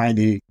this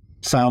tiny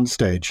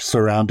soundstage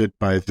surrounded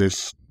by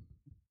this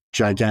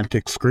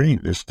gigantic screen.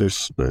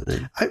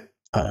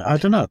 I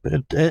don't know.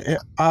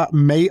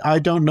 I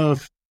don't know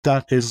if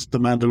that is The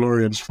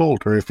Mandalorian's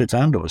fault or if it's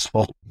Andor's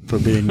fault for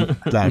being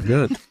that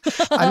good.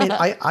 I mean,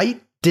 I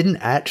didn't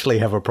actually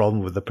have a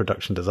problem with the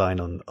production design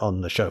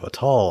on the show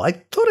at all. I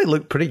thought it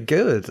looked pretty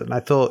good. And I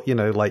thought,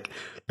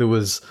 there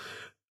was,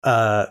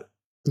 the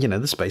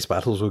space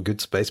battles were good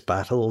space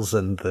battles,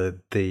 and there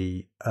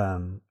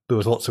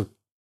was lots of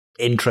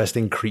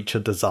interesting creature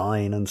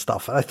design and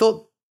stuff. And I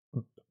thought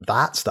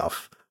that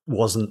stuff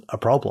wasn't a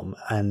problem,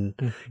 and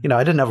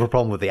I didn't have a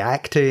problem with the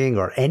acting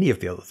or any of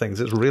the other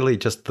things. It's really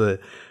just the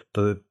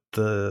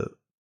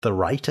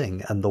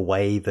writing and the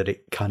way that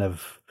it kind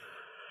of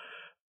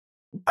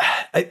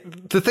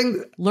the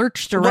thing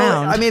lurched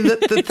around. Well, I mean,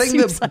 the thing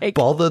that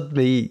bothered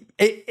me,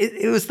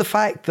 it was the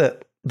fact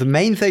that the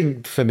main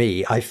thing for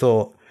me, I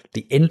thought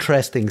the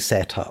interesting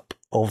setup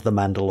of The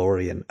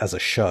Mandalorian as a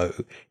show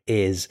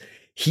is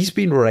he's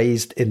been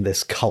raised in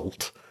this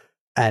cult.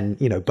 And,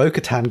 Bo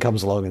Katan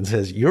comes along and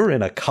says, you're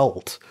in a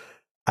cult.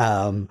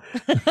 And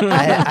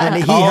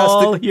he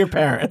Call your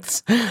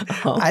parents.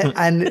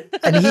 and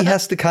he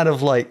has to kind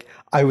of like,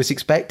 I was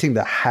expecting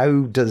that.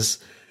 How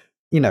does,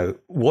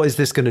 what is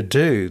this going to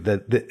do?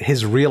 That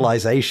his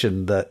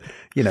realization that,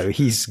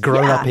 he's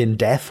grown up in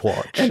Death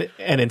Watch.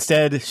 And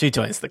instead, she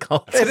joins the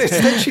cult. And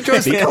instead, she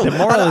joins the cult. The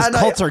moral is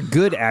cults are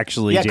good,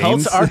 actually, yeah,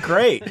 James. cults are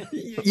great.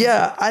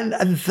 Yeah, and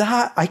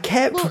that, I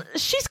kept... Well,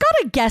 she's got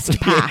a guest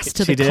pass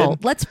to the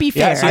cult. Let's be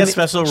fair. Yeah, she has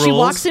special rules. She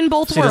walks in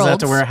both worlds. She doesn't have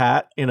to wear a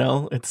hat,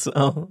 it's...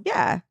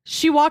 Yeah,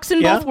 she walks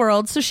in both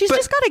worlds, so she's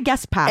just got a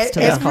guest pass to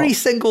this cult. Every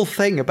single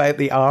thing about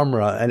the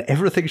armor and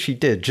everything she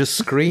did just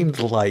screamed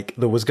like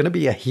there was going to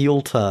be a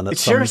heel turn at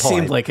some point. It sure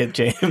seemed like it,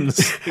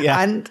 James.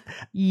 Yeah. And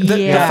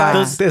the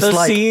fact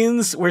those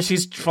scenes where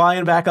she's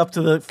flying back up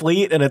to the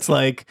fleet and it's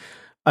like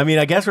I mean,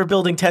 I guess we're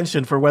building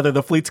tension for whether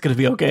the fleet's going to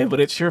be okay, but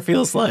it sure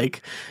feels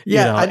like,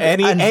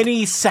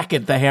 any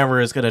second the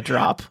hammer is going to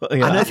drop.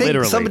 And I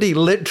think somebody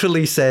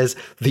literally says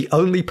the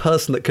only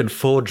person that can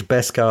forge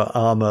Beskar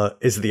armor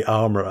is the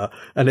armorer.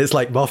 And it's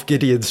like Moff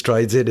Gideon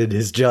strides in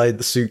his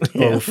giant suit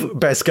of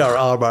Beskar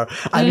armor.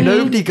 And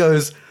nobody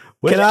goes,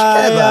 can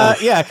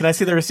I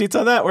see the receipts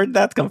on that? Where'd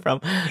that come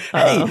from?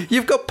 Hey,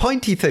 you've got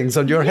pointy things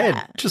on your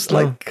head, just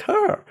like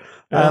her.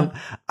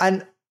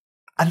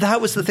 And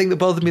that was the thing that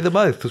bothered me the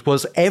most,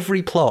 was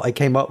every plot I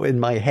came up with in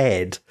my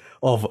head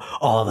of,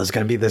 there's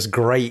going to be this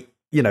great,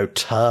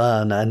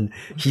 turn, and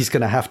he's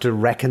going to have to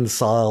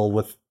reconcile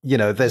with,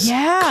 this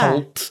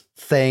cult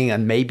thing,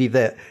 and maybe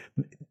that,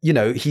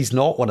 he's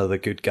not one of the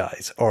good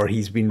guys, or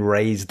he's been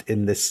raised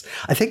in this.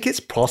 I think it's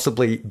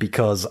possibly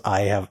because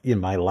I have, in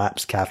my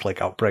lapsed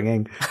Catholic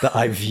upbringing, that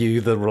I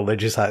view the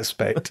religious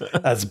aspect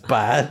as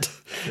bad.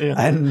 Yeah.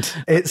 And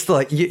it's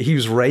like he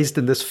was raised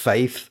in this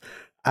faith.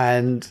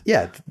 And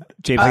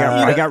James,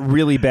 I got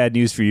really bad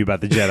news for you about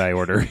the Jedi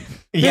Order.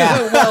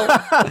 Well,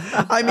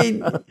 I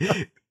mean,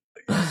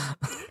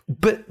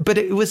 but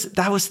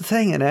that was the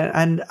thing,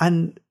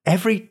 and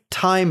every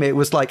time it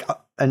was like,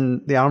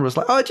 and the armor was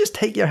like, just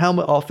take your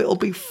helmet off, it'll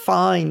be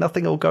fine,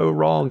 nothing will go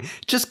wrong.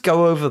 Just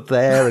go over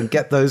there and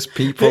get those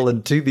people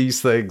and do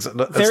these things.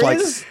 And it's like.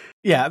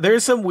 Yeah,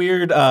 there's some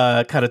weird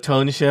kind of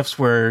tone shifts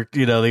where,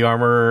 the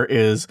armor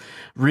is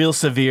real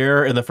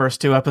severe in the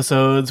first 2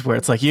 episodes, where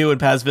it's like, you and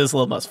Paz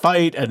Vizsla must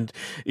fight, and,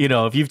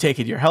 if you've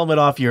taken your helmet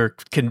off, you're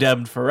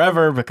condemned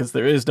forever because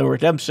there is no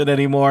redemption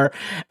anymore.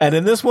 And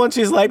in this one,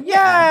 she's like, she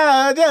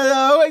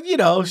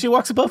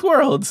walks in both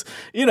worlds.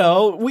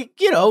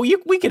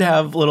 We could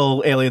have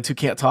little aliens who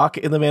can't talk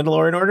in the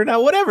Mandalorian Order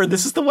now. Whatever,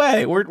 this is the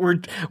way.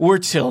 We're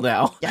chill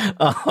now. Yeah.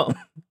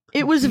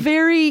 It was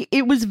very,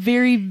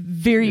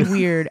 very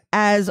weird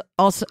as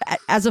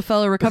a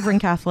fellow recovering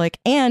Catholic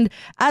and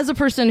as a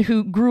person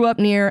who grew up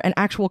near an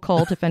actual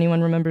cult. If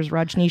anyone remembers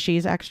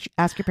Rajneeshis,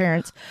 ask your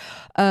parents.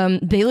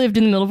 They lived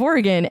in the middle of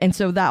Oregon. And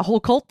so that whole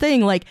cult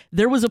thing, like,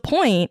 there was a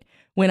point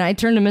when I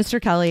turned to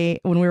Mr. Kelly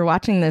when we were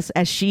watching this,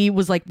 as she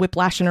was like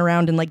whiplashing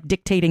around and like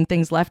dictating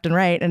things left and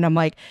right. And I'm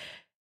like,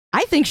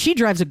 I think she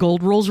drives a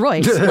gold Rolls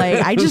Royce.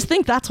 Like, I just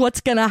think that's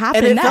what's going to happen.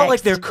 And it next. felt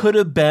like there could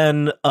have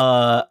been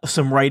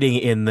some writing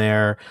in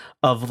there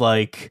of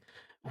like,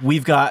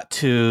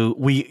 the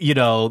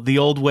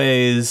old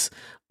ways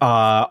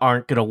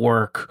aren't going to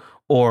work,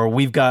 or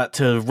we've got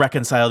to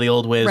reconcile the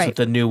old ways with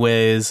the new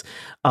ways.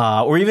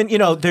 Or even,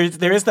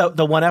 there is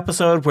the one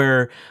episode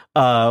where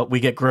we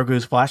get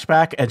Grogu's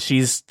flashback, and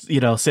she's,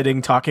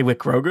 sitting talking with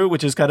Grogu,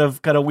 which is kind of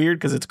weird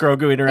because it's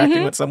Grogu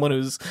interacting with someone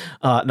who's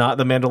not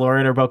the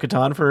Mandalorian or Bo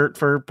Katan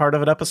for part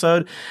of an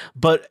episode.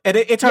 But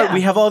it's hard.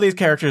 We have all these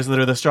characters that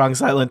are the strong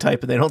silent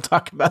type, and they don't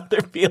talk about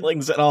their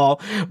feelings at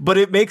all. But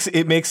it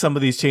makes some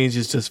of these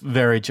changes just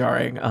very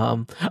jarring.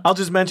 I'll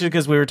just mention,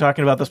 because we were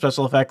talking about the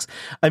special effects.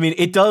 I mean,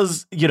 it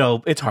does,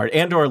 it's hard.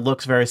 Andor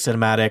looks very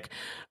cinematic.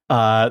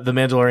 The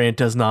Mandalorian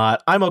does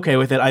not. I'm okay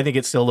with it. I think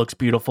it still looks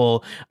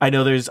beautiful. I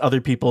know there's other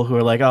people who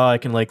are like, I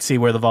can like see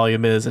where the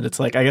volume is, and it's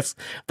like, I guess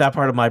that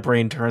part of my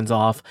brain turns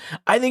off.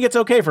 I think it's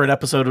okay for an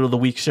episode of the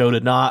week show to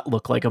not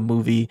look like a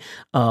movie,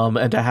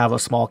 and to have a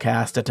small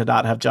cast and to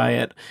not have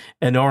giant,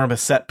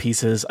 enormous set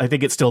pieces. I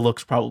think it still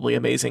looks probably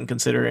amazing,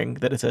 considering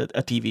that it's a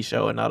TV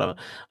show and not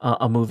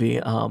a movie.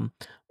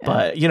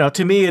 But,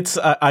 to me, it's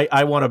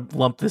I want to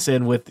lump this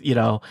in with,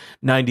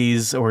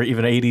 90s or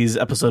even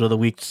 80s episode of the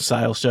week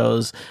style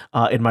shows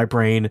in my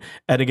brain.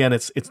 And again,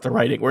 it's the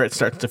writing where it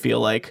starts to feel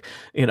like,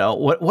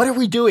 what are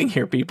we doing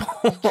here, people?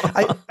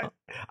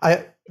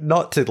 I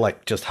not to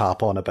like just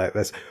harp on about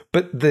this,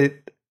 but the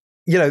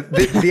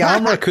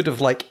armor could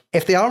have, like,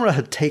 if the armor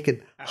had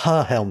taken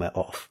her helmet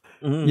off,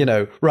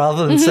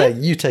 rather than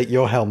saying, you take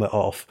your helmet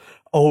off.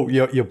 Oh,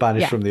 you're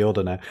banished from the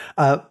order now.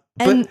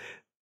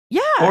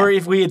 Yeah. Or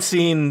if we had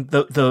seen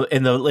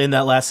in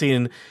that last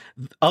scene,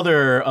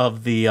 other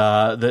of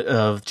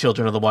the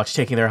Children of the Watch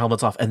taking their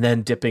helmets off and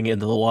then dipping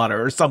into the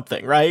water or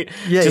something, right?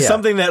 Yeah, just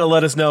something that'll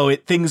let us know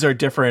things are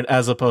different,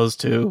 as opposed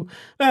to.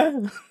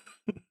 Well,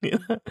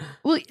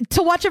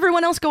 to watch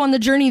everyone else go on the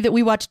journey that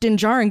we watched Din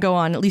Djarin go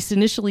on, at least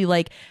initially,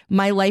 like,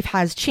 my life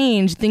has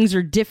changed. Things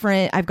are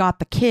different. I've got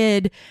the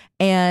kid,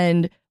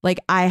 and like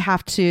I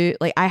have to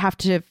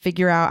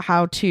figure out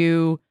how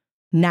to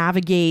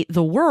navigate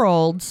the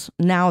world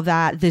now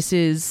that this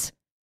is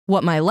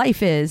what my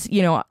life is.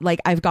 Like,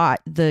 I've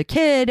got the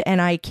kid,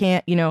 and I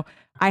can't,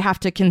 I have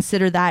to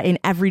consider that in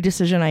every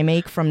decision I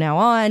make from now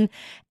on,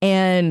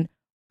 and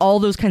all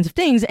those kinds of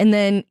things. And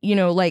then,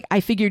 like, I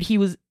figured he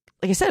was,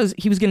 like I said,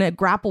 he was going to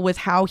grapple with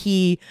how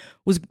he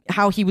was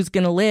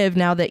going to live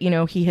now that,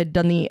 he had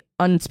done the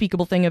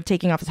unspeakable thing of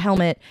taking off his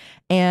helmet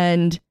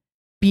and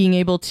being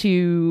able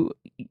to,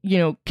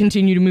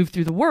 continue to move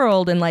through the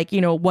world, and like,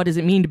 what does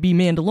it mean to be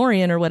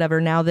Mandalorian or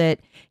whatever now that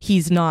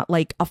he's not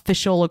like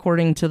official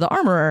according to the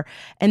armorer.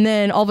 And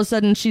then all of a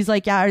sudden she's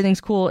like, yeah, everything's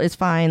cool, it's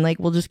fine, like,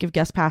 we'll just give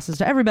guest passes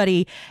to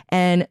everybody.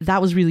 And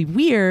that was really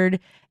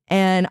weird.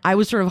 And I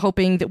was sort of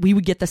hoping that we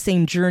would get the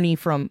same journey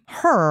from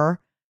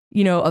her,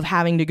 of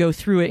having to go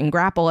through it and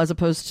grapple, as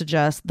opposed to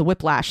just the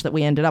whiplash that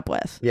we ended up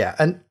with. Yeah,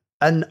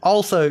 and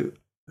also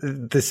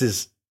this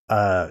is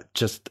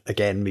just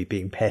again me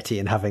being petty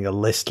and having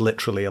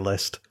literally a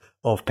list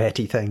of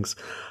petty things.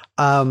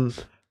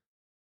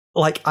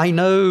 Like I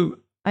know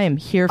I am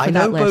here for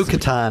that list. I know Bo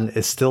Katan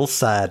is still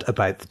sad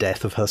about the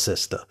death of her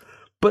sister,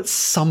 but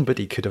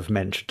somebody could have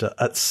mentioned it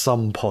at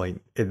some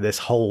point in this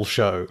whole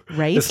show.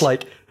 Right? It's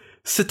like,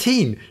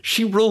 Satine,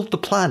 she ruled the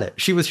planet.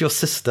 She was your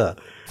sister.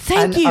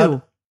 Thank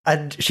you.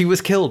 And she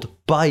was killed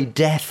by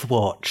Death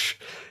Watch.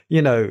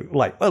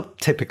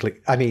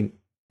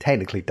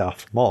 Technically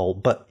Darth Maul,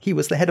 but he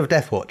was the head of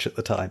Death Watch at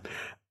the time.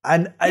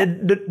 And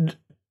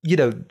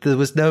there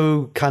was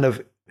no kind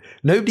of...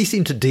 Nobody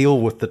seemed to deal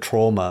with the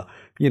trauma.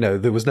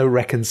 There was no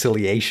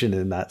reconciliation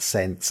in that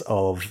sense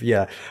of,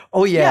 your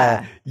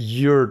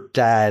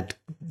dad,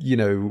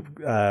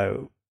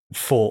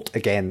 fought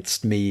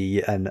against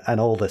me and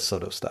all this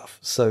sort of stuff.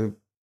 So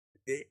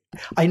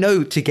I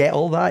know to get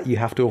all that, you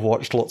have to have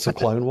watched lots of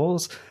Clone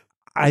Wars.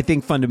 I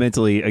think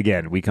fundamentally,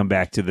 again, we come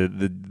back to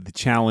the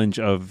challenge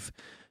of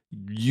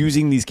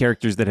using these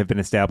characters that have been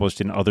established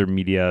in other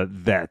media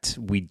that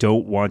we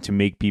don't want to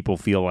make people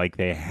feel like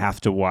they have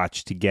to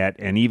watch to get.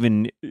 And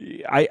even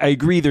I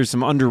agree there's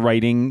some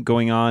underwriting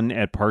going on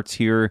at parts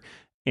here,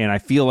 and I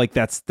feel like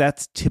that's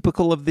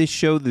typical of this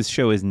show. This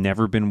show has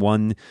never been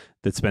one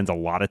that spends a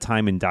lot of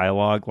time in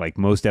dialogue. Like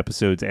most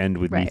episodes end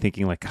with me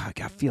thinking like, God,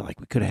 I feel like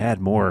we could have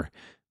had more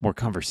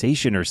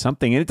conversation or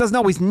something. And it doesn't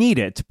always need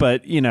it,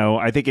 but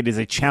I think it is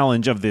a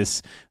challenge of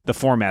the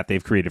format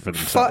they've created for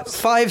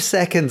themselves. 5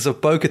 seconds of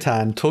Bo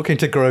Katan talking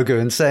to Grogu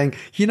and saying,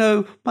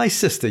 my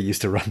sister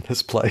used to run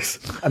this place.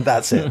 And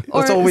that's it.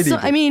 That's all we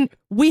need.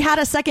 We had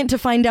a second to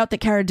find out that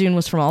Cara Dune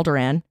was from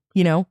Alderaan.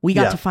 We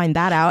got to find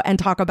that out and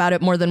talk about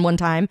it more than one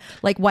time.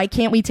 Like, why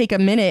can't we take a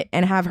minute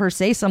and have her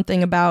say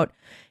something about,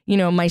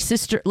 my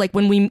sister, like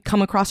when we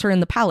come across her in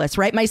the palace,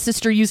 right? My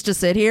sister used to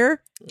sit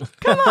here.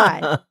 Come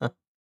on.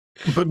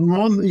 But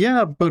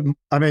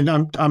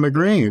I'm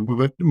agreeing.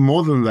 But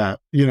more than that,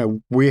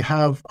 we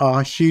have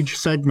a huge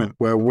segment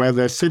where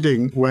they're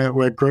sitting, where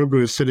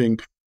Grogu is sitting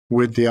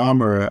with the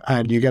armorer,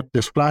 and you get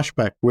this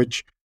flashback,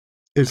 which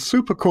is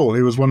super cool.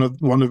 It was one of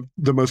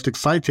the most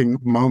exciting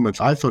moments.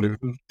 I thought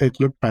it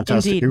looked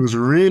fantastic. Indeed. It was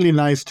really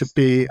nice to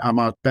see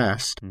Ahmad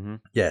Best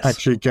Yes.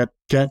 actually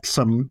get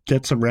some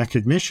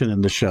recognition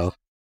in the show.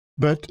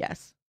 But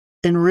yes,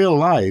 in real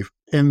life,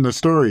 in the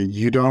story,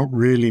 you don't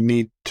really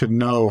need to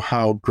know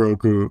how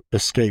Grogu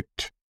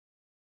escaped,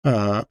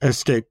 when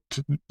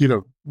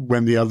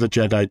the other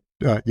Jedi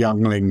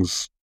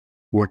younglings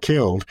were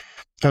killed,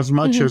 as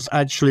much as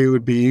actually it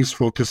would be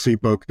useful to see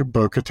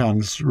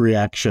Bo-Katan's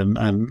reaction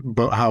and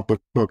how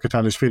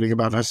Bo-Katan is feeling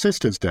about her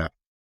sister's death.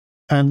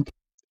 And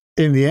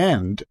in the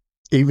end,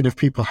 even if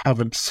people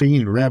haven't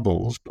seen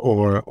Rebels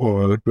or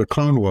the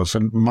Clone Wars,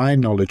 and my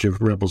knowledge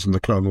of Rebels and the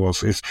Clone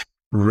Wars is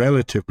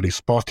relatively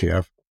spotty.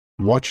 I've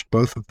watched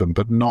both of them,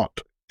 but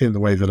not in the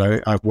way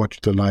that I've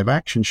watched the live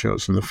action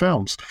shows and the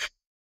films.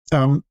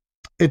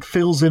 It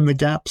fills in the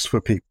gaps for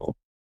people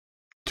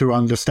to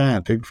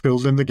understand. It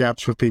fills in the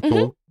gaps for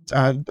people,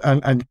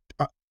 and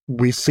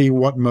we see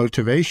what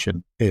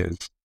motivation is.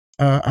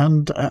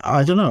 And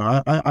I don't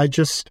know.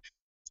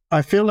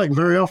 I feel like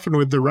very often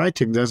with the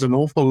writing, there's an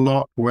awful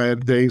lot where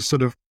they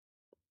sort of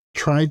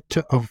tried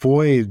to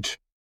avoid.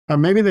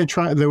 Maybe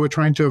they were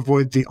trying to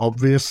avoid the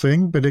obvious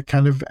thing, but it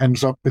kind of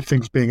ends up with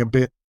things being a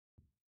bit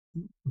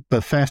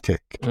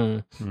pathetic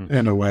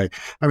in a way.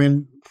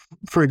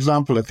 For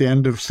example, at the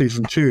end of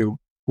season 2,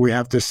 we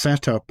have this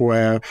setup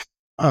where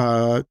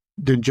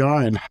Din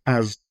Djarin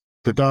has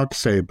the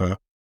Darksaber.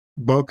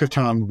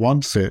 Bo-Katan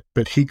wants it,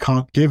 but he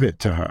can't give it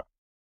to her.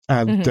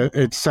 And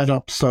it's set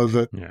up so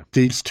that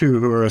these two,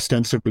 who are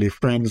ostensibly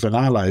friends and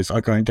allies,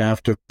 are going to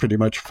have to pretty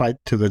much fight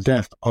to the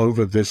death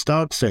over this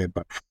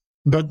Darksaber.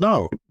 But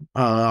no,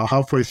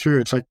 halfway through,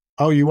 it's like,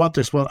 oh, you want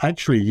this? Well,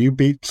 actually, you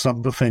beat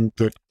something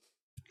that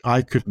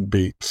I couldn't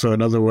beat. So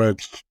in other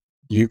words,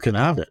 you can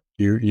have it.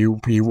 You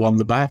won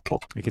the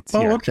battle.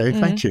 Okay,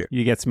 thank you.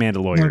 You get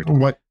Mandalorian.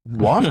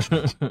 What?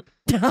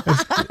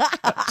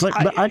 It's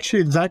like, but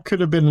actually, that could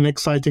have been an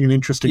exciting and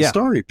interesting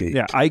story beat.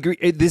 Yeah, I agree.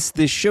 This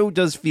show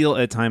does feel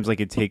at times like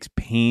it takes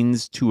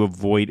pains to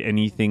avoid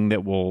anything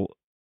that will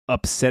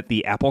upset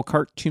the apple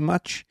cart too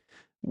much,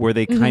 where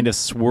they kind of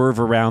swerve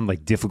around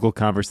like difficult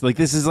conversation. Like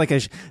this is like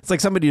it's like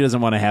somebody who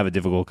doesn't want to have a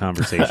difficult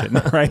conversation,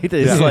 right?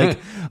 It's like,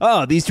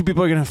 oh, these two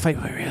people are going to fight.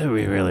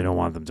 We really don't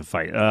want them to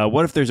fight.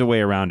 What if there's a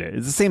way around it?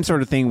 It's the same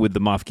sort of thing with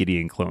the Moff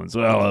Gideon clones.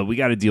 Well, we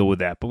got to deal with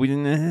that, but we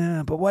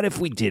didn't. But what if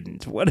we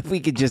didn't? What if we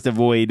could just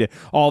avoid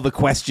all the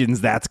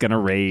questions that's going to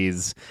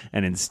raise,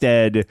 and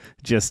instead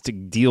just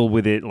deal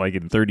with it like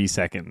in 30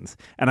 seconds?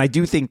 And I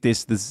do think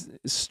this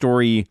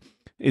story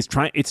is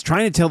trying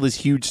to tell this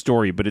huge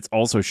story, but it's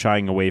also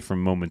shying away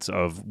from moments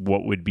of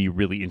what would be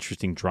really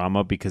interesting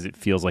drama because it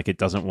feels like it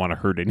doesn't want to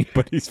hurt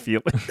anybody's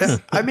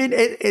feelings.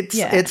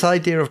 Its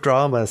idea of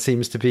drama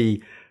seems to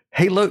be,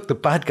 hey, look, the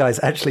bad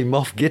guy's actually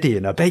Moff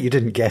Gideon. I bet you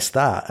didn't guess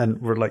that. And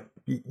we're like,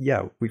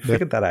 yeah, we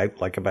figured that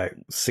out like about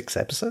 6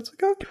 episodes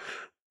ago.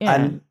 Yeah.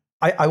 And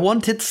I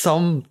wanted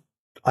some.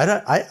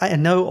 I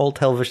know old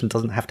television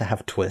doesn't have to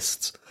have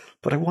twists,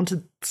 but I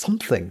wanted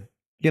something,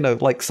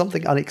 like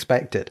something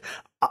unexpected.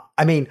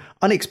 I mean,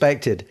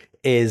 unexpected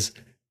is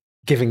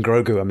giving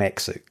Grogu a mech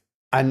suit.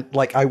 And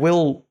like, I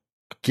will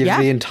give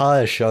the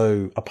entire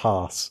show a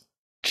pass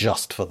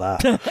just for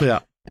that. Yeah.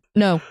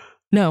 No.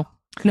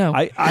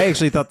 I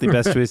actually thought the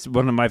best twist,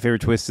 one of my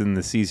favorite twists in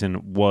the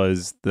season,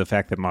 was the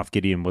fact that Moff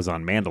Gideon was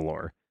on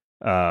Mandalore.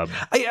 I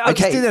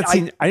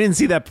didn't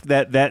see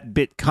that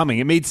bit coming.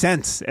 It made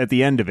sense at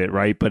the end of it,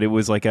 right? But it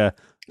was like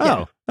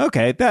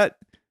okay,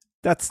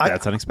 that's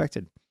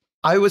unexpected.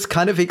 I was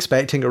kind of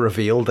expecting a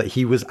reveal that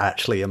he was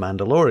actually a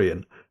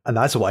Mandalorian, and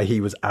that's why he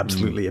was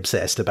absolutely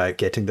obsessed about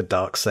getting the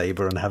dark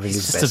saber and having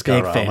his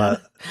Beskar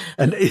armor.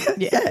 And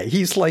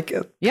he's like,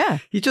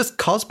 he's just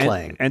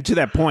cosplaying. And to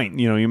that point,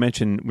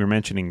 we're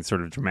mentioning sort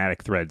of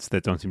dramatic threads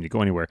that don't seem to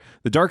go anywhere.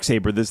 The dark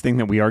saber, this thing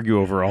that we argue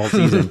over all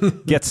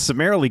season, gets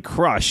summarily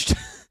crushed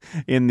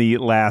in the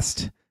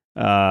last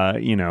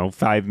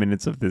 5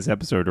 minutes of this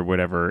episode or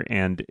whatever,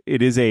 and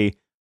it is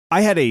I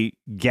had a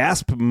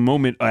gasp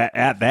moment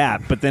at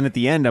that, but then at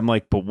the end, I'm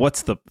like, but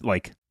what's the,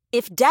 like...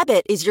 If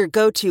debit is your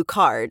go-to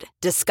card,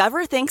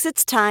 Discover thinks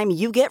it's time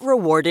you get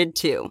rewarded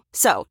too.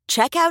 So,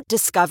 check out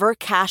Discover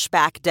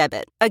Cashback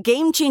Debit, a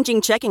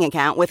game-changing checking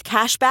account with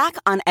cash back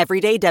on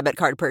everyday debit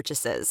card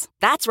purchases.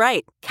 That's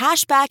right,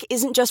 cashback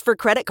isn't just for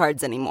credit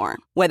cards anymore.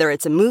 Whether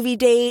it's a movie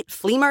date,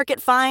 flea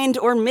market find,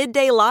 or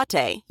midday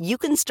latte, you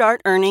can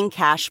start earning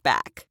cash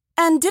back.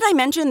 And did I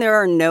mention there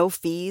are no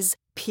fees,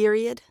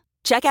 period?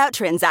 Check out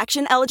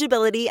transaction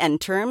eligibility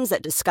and terms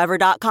at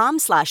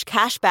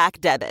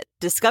discover.com/cashbackdebit.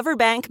 Discover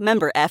Bank,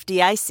 member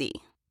FDIC.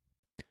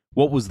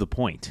 What was the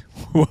point?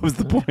 What was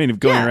the point of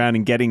going around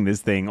and getting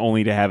this thing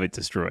only to have it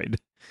destroyed?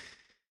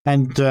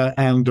 And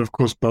of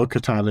course, Bo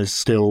Katan is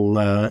still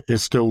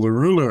the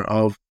ruler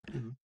of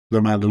the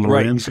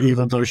Mandalorians, right,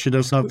 even though she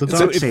doesn't have the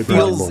dark saber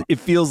anymore. It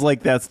feels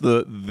like that's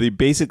the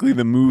basically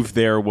the move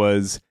there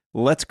was,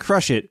 let's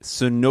crush it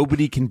so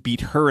nobody can beat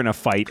her in a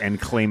fight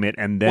and claim it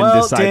and then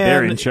decide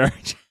they're in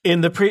charge.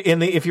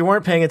 If you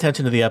weren't paying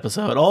attention to the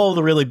episode, all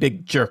the really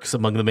big jerks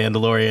among the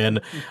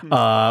Mandalorian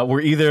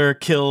were either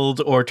killed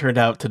or turned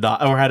out to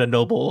die or had a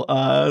noble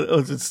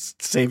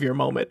savior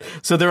moment.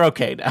 So they're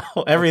okay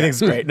now. Everything's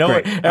great.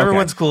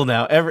 Everyone's cool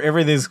now.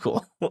 Everything's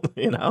cool. But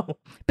now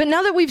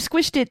that we've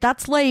squished it,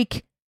 that's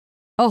like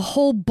a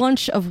whole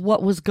bunch of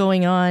what was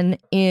going on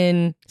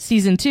in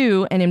season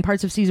 2 and in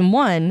parts of season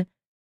 1.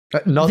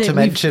 Not to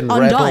mention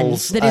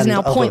Rebels that is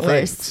now and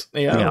pointless.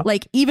 Yeah.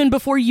 Like, even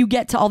before you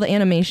get to all the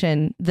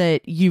animation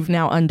that you've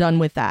now undone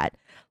with that.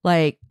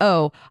 Like,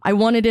 oh, I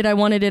wanted it,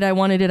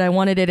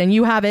 and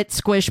you have it,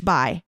 squish,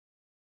 bye.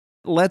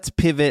 Let's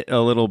pivot a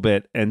little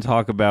bit and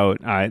talk about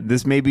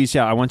this. Maybe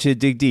I want you to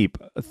dig deep.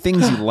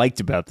 Things you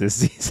liked about this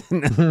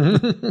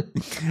season.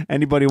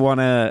 Anybody want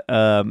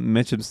to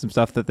mention some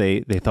stuff that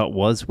they thought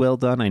was well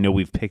done? I know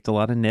we've picked a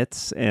lot of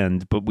nits,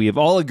 but we have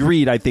all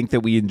agreed, I think,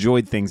 that we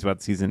enjoyed things about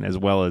the season as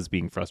well as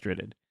being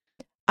frustrated.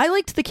 I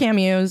liked the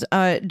cameos.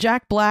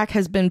 Jack Black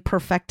has been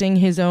perfecting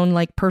his own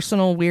like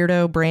personal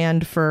weirdo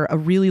brand for a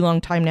really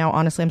long time now.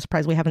 Honestly, I'm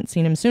surprised we haven't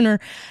seen him sooner.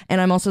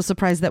 And I'm also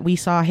surprised that we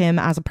saw him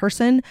as a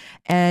person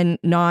and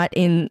not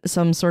in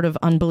some sort of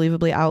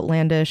unbelievably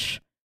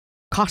outlandish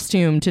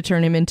costume to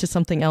turn him into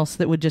something else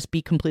that would just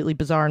be completely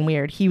bizarre and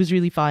weird. He was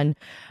really fun.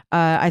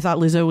 I thought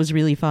Lizzo was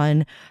really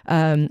fun.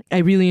 I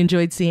really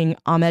enjoyed seeing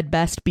Ahmed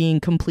Best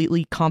being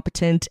completely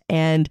competent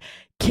and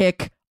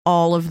kick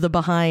all of the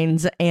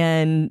behinds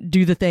and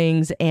do the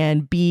things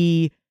and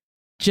be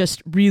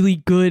just really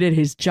good at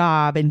his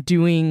job and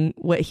doing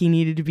what he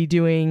needed to be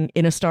doing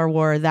in a Star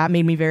Wars. That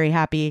made me very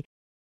happy.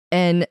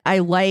 And I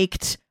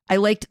liked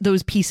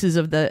those pieces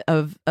of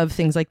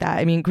things like that.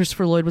 I mean,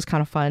 Christopher Lloyd was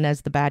kind of fun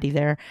as the baddie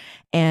there.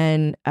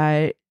 And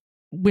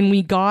when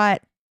we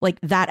got like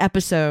that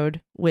episode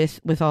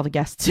with all the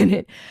guests in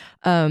it,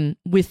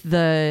 with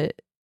the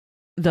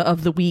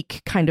of the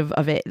week kind of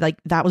it, like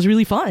that was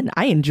really fun.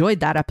 I enjoyed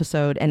that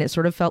episode, and it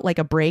sort of felt like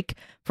a break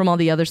from all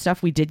the other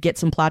stuff. We did get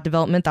some plot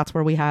development. That's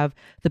where we have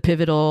the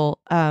pivotal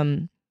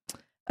Bo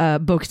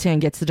Katan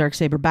gets the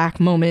darksaber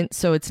back moment.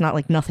 So it's not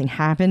like nothing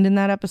happened in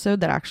that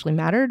episode that actually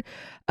mattered,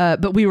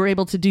 but we were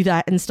able to do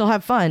that and still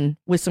have fun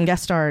with some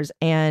guest stars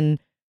and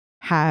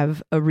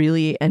have a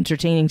really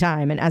entertaining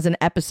time. And as an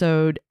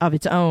episode of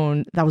its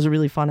own, that was a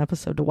really fun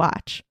episode to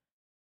watch.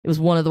 It was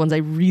one of the ones I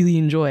really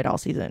enjoyed all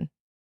season.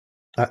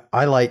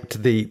 I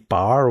liked the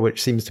bar,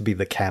 which seems to be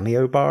the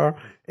cameo bar.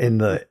 In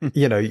the,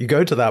 you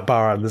go to that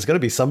bar and there's going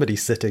to be somebody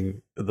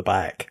sitting at the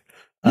back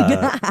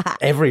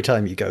every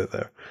time you go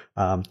there.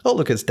 Oh,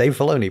 look, it's Dave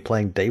Filoni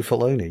playing Dave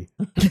Filoni.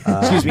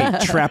 Excuse me,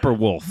 Trapper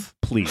Wolf,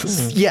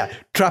 please. Yeah,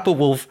 Trapper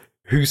Wolf,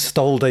 who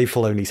stole Dave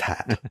Filoni's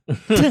hat.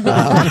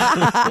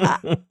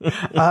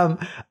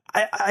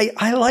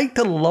 I liked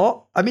a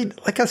lot. I mean,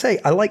 like I say,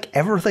 I like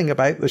everything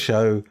about the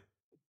show,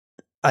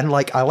 and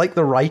like I like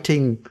the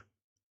writing.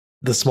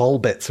 The small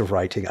bits of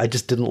writing, I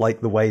just didn't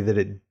like the way that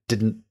it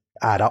didn't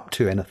add up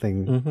to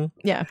anything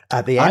Yeah.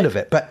 at the end of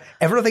it. But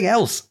everything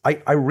else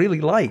I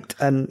really liked.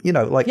 And,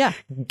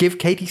 give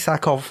Katie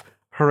Sackhoff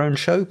her own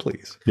show,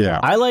 please. Yeah.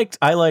 I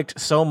liked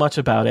so much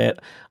about it.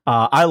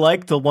 I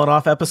liked the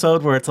one-off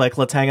episode where it's like,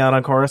 let's hang out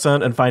on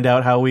Coruscant and find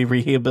out how we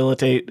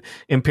rehabilitate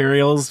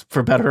Imperials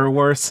for better or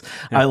worse.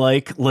 Yeah. I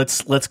like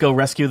let's go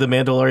rescue the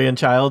Mandalorian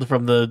child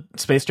from the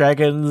space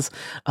dragons.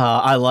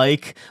 I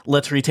like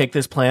let's retake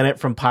this planet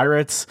from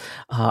pirates.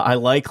 I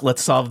like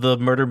let's solve the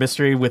murder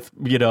mystery with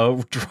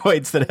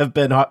droids that have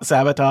been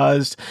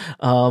sabotaged.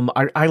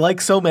 I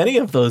like so many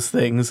of those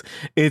things.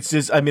 It's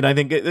just, I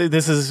think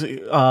this is.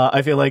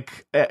 I feel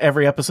like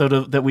every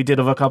episode that we did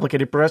of A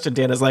Complicated Progression,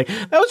 Dan is like,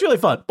 that was really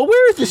fun. But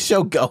where is this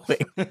show going?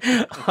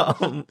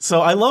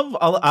 So I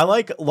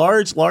like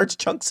large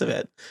chunks of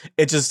it.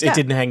 It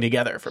didn't hang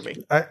together for me.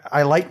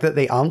 I like that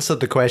they answered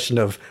the question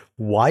of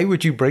why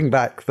would you bring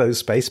back those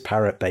space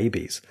parrot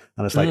babies?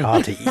 And it's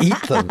like, to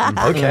eat them.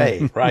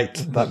 Okay, right.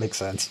 That makes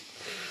sense.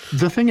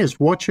 The thing is,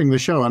 watching the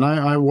show, and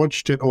I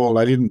watched it all.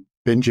 I didn't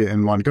binge it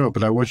in one go,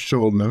 but I watched it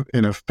all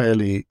in a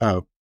fairly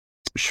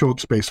short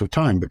space of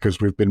time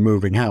because we've been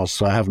moving house.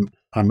 So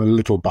I'm a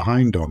little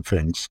behind on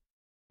things.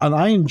 And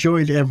I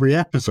enjoyed every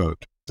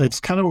episode. It's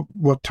kind of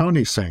what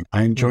Tony's saying.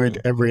 I enjoyed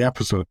every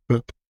episode,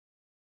 but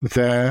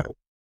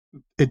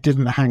it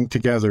didn't hang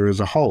together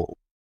as a whole.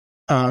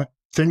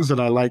 Things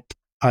that I liked,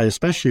 I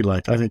especially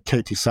liked. I think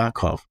Katie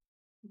Sackhoff.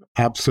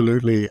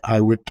 Absolutely,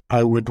 I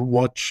would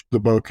watch the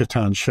Bo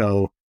Katan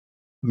show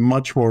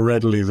much more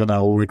readily than I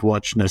would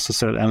watch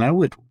necessarily. And I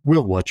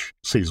will watch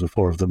season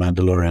 4 of The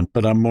Mandalorian,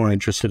 but I'm more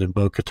interested in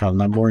Bo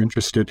Katan. I'm more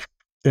interested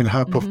in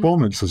her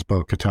performance as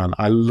Bo Katan.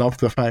 I love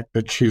the fact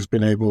that she's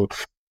been able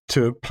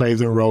to play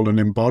the role and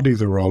embody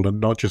the role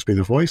and not just be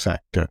the voice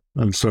actor.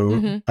 And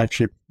so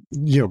actually,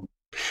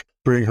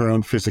 bring her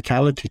own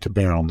physicality to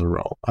bear on the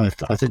role. I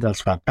think that's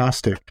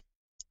fantastic.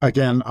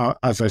 Again,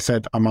 as I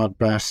said, Ahmad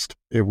Best,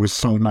 it was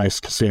so nice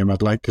to see him.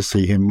 I'd like to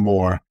see him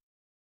more.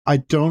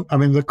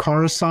 The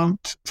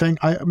Coruscant thing,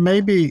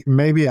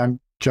 maybe I'm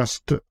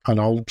just an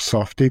old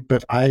softy,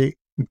 but I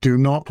do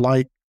not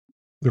like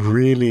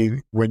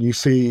really when you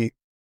see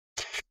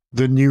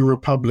the New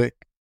Republic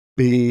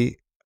be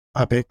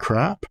a bit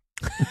crap.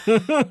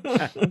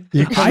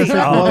 I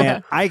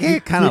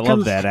kind of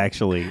love that,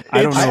 actually.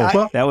 I don't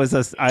know. That was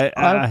us.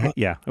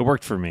 It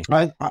worked for me.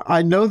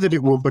 I know that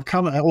it will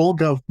become, all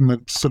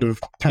governments sort of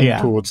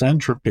tend towards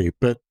entropy,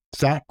 but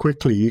that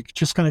quickly, you're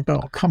just going to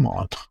go, oh, come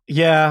on.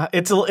 Yeah,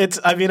 it's.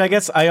 I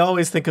guess I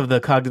always think of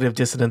the cognitive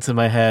dissonance in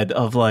my head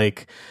of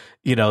like,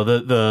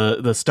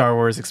 the Star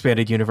Wars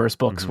expanded universe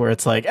books where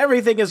it's like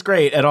everything is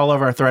great and all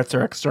of our threats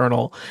are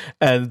external,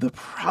 and the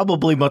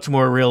probably much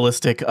more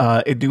realistic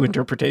new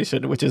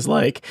interpretation, which is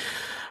like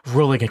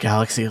ruling a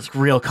galaxy is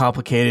real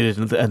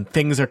complicated and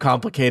things are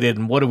complicated,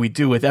 and what do we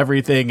do with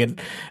everything,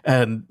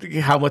 and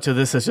how much of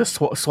this is just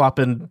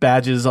swapping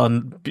badges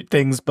on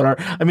things. But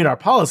our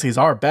policies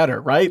are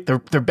better, right? They're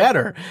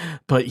better,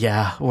 but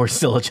we're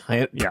still a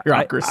giant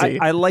bureaucracy.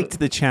 I liked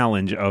the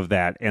challenge of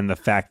that and the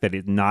fact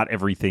that not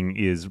everything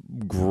is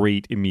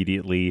great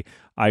immediately.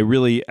 I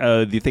really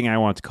the thing I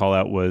want to call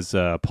out was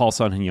Paul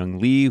Sun-Hyung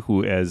Lee,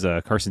 who as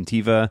Carson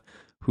Teva,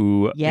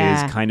 who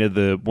is kind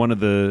of one of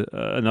the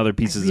another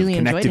pieces of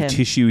connective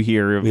tissue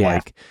here of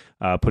like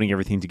putting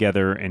everything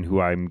together, and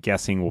who I'm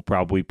guessing will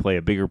probably play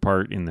a bigger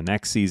part in the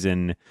next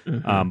season.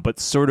 But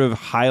sort of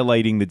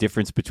highlighting the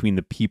difference between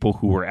the people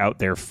who were out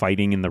there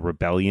fighting in the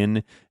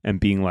rebellion and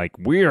being like,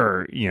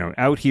 we're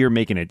out here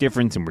making a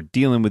difference and we're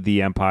dealing with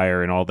the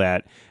Empire and all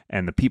that,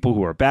 and the people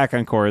who are back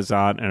on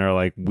Coruscant and are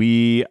like,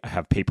 we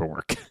have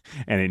paperwork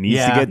and it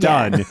needs to get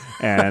done.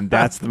 And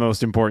that's the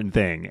most important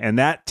thing. And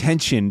that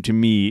tension to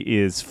me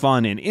is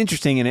fun and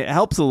interesting. And it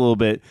helps a little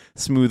bit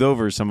smooth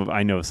over some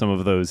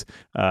of those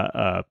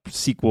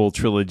sequel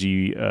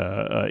trilogy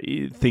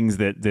things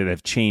that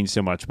have changed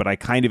so much. But I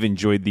kind of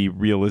enjoyed the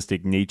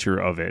realistic nature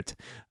of it.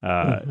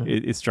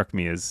 It struck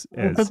me as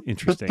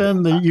interesting.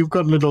 But then you've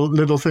got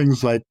little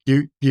things like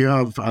you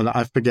have, and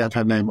I forget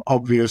her name,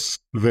 obvious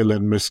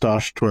villain,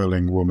 moustache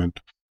twirling woman.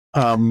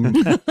 I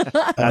think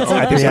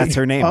that's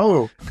her name.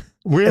 Oh,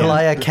 really?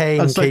 Elia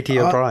Kane, Katie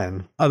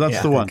O'Brien.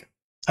 That's the one.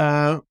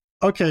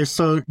 Okay,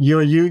 so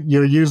you're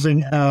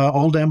using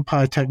old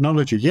Empire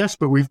technology. Yes,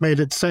 but we've made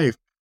it safe.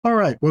 All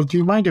right, well, do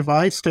you mind if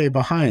I stay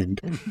behind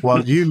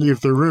while you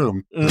leave the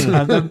room?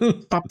 And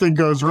then something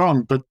goes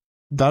wrong, but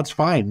that's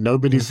fine.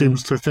 Nobody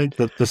seems to think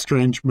that the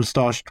strange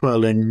moustache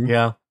twirling...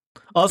 Yeah.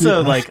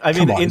 Also,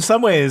 in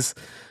some ways,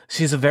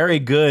 she's a very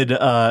good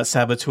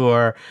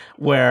saboteur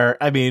where,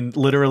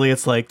 literally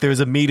it's like there's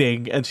a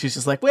meeting and she's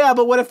just like, well, yeah,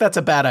 but what if that's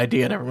a bad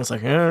idea? And everyone's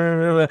like,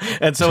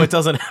 and so it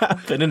doesn't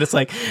happen. And it's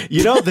like,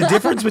 the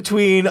difference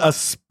between a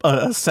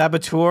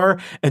saboteur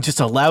and just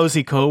a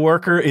lousy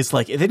coworker is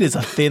like, it is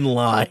a thin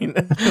line.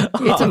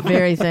 It's a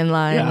very thin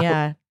line,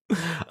 yeah.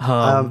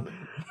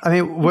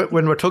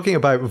 When we're talking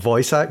about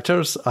voice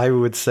actors, I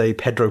would say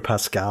Pedro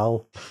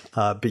Pascal,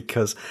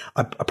 because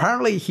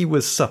apparently he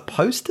was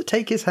supposed to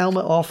take his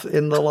helmet off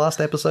in the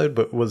last episode,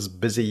 but was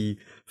busy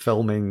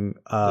filming.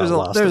 There's a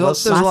Last of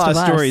Us. lot Last of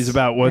of stories Us.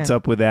 about what's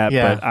up with that,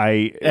 Yeah. but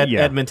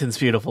Edmonton's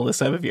beautiful this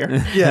time of year.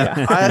 And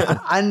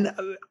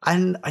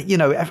you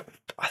know,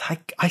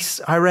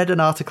 I read an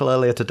article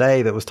earlier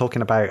today that was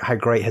talking about how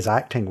great his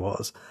acting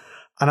was,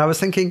 and I was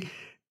thinking,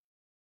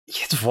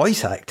 his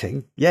voice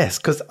acting, yes,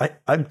 because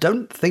I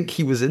don't think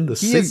he was in the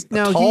suit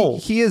at all.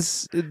 He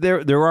is.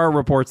 There are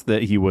reports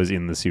that he was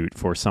in the suit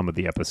for some of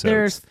the episodes.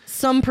 There's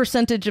some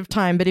percentage of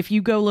time, but if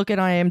you go look at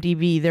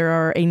IMDb, there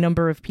are a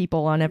number of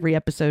people on every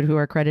episode who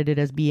are credited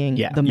as being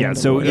the Mandalorian. Yeah,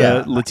 so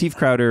Lateef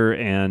Crowder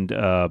and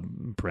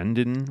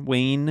Brendan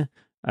Wayne,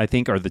 I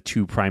think, are the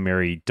two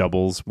primary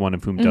doubles, one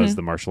of whom does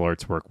the martial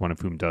arts work, one of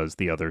whom does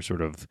the other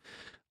sort of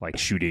like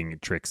shooting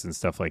tricks and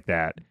stuff like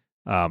that.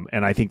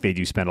 And I think they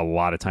do spend a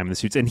lot of time in the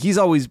suits. And he's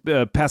always,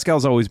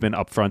 Pascal's always been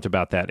upfront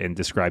about that and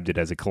described it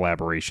as a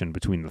collaboration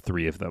between the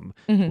three of them,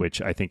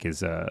 which I think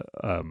is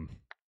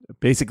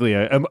basically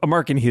a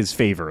mark in his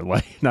favor.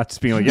 Like, not just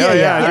being like,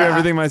 I do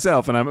everything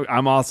myself and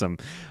I'm awesome.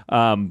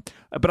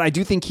 But I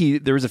do think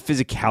there is a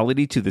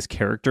physicality to this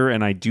character,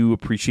 and I do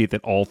appreciate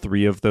that all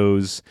three of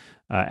those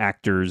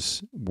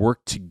actors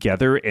work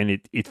together,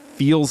 and it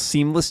feels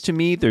seamless to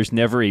me. There's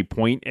never a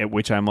point at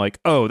which I'm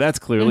like, oh, that's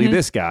clearly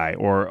this guy,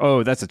 or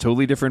oh, that's a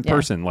totally different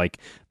person. Like,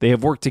 they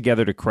have worked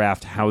together to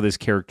craft how this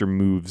character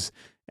moves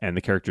and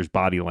the character's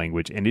body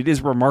language, and it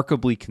is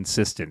remarkably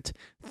consistent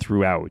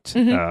throughout,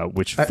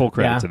 which full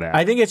credit to that.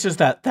 I think it's just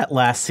that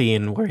last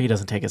scene where he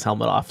doesn't take his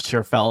helmet off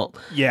sure felt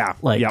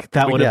like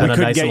that we would have been a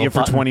could nice get little you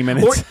for button. 20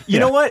 minutes. Or, you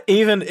know what?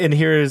 Even, and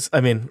here's,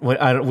 I mean, we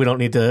don't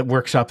need to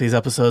workshop these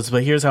episodes,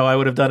 but here's how I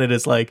would have done it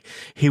is like,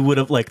 he would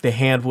have, like, the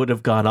hand would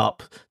have gone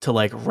up to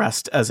like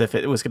rest as if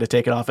it was going to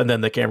take it off, and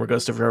then the camera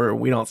goes to River and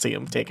we don't see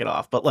him take it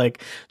off. But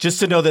like, just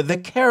to know that the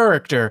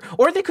character,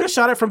 or they could have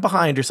shot it from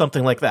behind or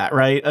something like that,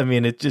 right? I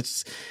mean, it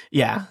just,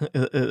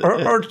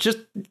 or just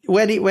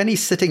when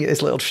he's sitting at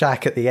his little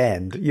shack at the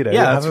end, you know,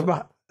 have him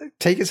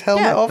take his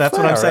helmet off. That's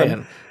what I'm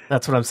saying.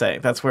 That's what I'm saying.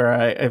 That's where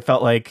I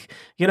felt like,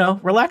 you know,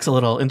 relax a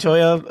little,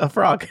 enjoy a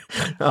frog.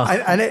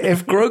 And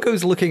if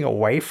Grogu's looking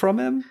away from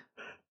him,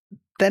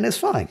 then it's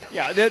fine.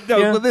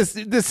 Well, this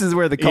is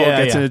where the cult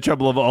gets into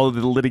trouble of all of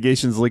the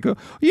litigations. Like,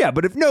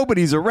 but if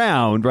nobody's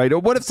around, right? Or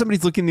what if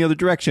somebody's looking the other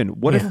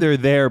direction? What if they're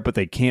there but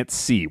they can't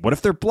see? What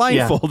if they're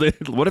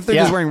blindfolded? What if they're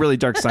just wearing really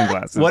dark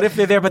sunglasses? What if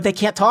they're there but they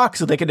can't talk,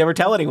 so they can never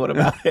tell anyone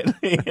about it?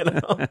 You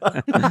know?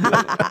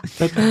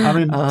 I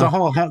mean, the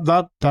whole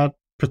that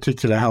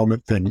particular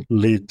helmet thing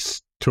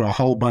leads to a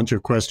whole bunch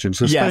of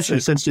questions, especially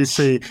since you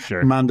see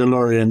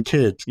Mandalorian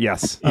kids.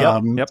 Yes.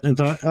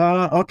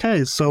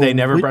 Okay, so they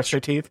never brush their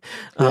teeth.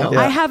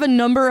 I have a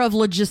number of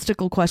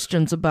logistical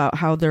questions about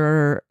how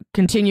they're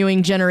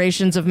continuing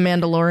generations of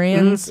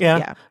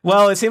Mandalorians.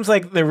 Well, it seems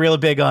like they're really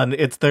big on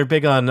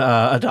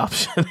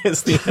adoption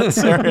is the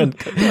answer, and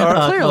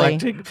clearly.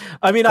 collecting.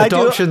 I mean,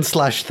 adoption /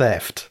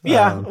 theft.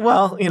 Yeah.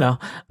 Well, you know,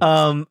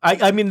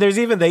 I mean, they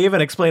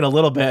even explain a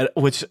little bit,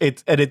 which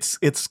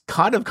it's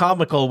kind of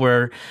comical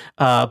where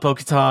Bo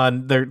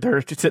Katan,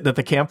 they're sitting at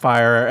the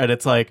campfire, and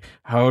it's like,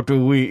 how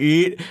do we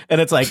eat? And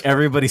it's like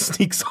everybody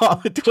sneaks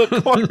off into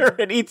a corner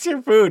and eats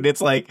your food.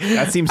 It's like,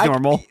 that seems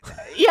normal.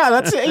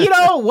 That's, you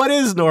know, what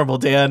is normal,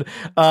 Dan?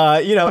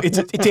 You know,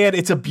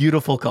 it's a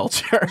beautiful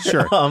culture.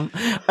 Sure.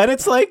 And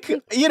it's like,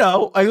 you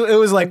know, it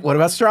was like, what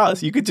about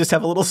straws? You could just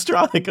have a little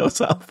straw that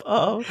goes up.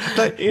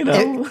 You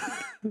know.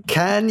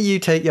 Can you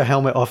take your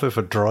helmet off if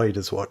a droid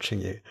is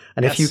watching you?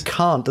 And if you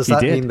can't, does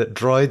that mean that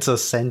droids are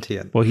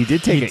sentient? Well, he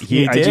did take it.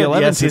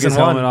 IG-11 took his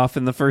helmet off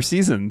in the first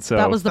season. So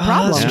that was the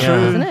problem,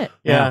 wasn't it?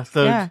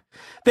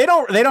 They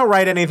don't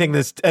write any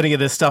of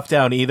this stuff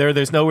down either.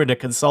 There's nowhere to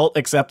consult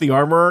except the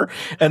armorer,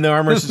 and the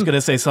armorer's just going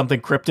to say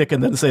something cryptic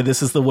and then say,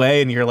 this is the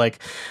way. And you're like,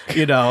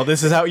 you know,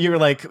 this is how you're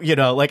like, you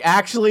know, like,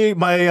 actually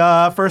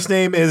my first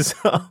name is,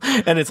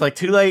 and it's like,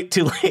 too late.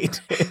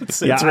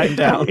 It's written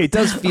down. It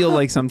does feel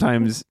like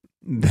sometimes,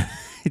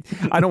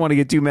 I don't want to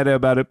get too meta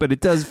about it, but it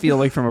does feel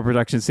like from a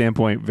production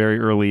standpoint, very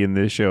early in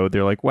this show,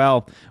 they're like,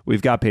 well,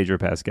 we've got Pedro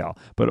Pascal,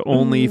 but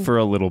only for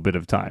a little bit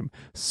of time.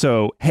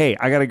 So, hey,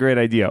 I got a great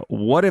idea.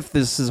 What if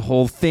this is a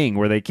whole thing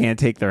where they can't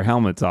take their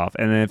helmets off?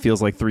 And then it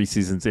feels like 3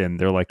 seasons in,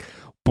 they're like,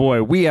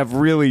 boy, we have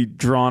really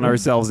drawn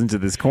ourselves into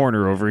this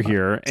corner over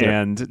here,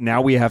 and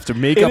now we have to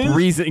make up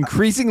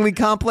increasingly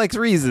complex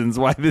reasons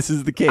why this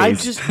is the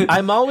case.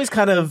 I'm always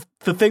kind of,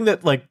 the thing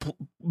that like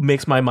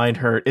makes my mind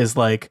hurt is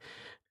like,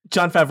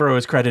 Jon Favreau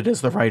is credited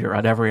as the writer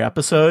on every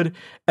episode,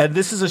 and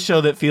this is a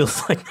show that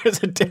feels like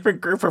there's a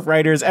different group of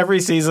writers every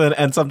season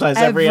and sometimes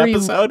every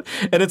episode,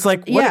 and it's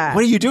like, what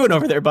are you doing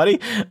over there, buddy?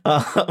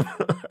 Are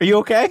you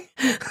okay?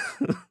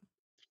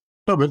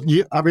 No, but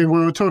I mean,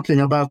 we were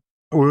talking about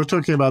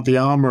the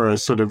armorer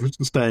sort of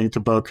saying to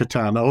Bo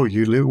Katan, "Oh,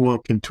 you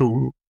walk in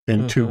two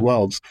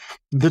worlds."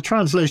 The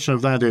translation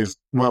of that is,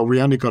 well,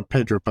 we only got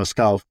Pedro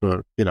Pascal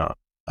for, you know,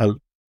 a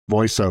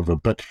voiceover,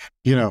 but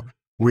you know.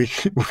 We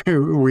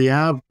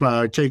have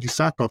J.D.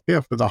 Sackhoff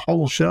here for the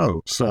whole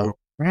show, so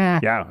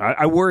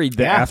I worried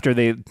that after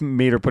they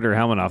made her put her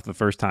helmet off the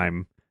first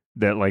time,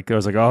 that like I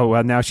was like, oh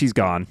well, now she's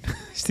gone.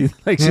 She's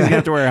gonna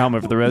have to wear a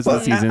helmet for the rest of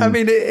the season. I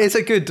mean, it's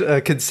a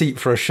good conceit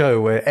for a show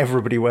where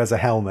everybody wears a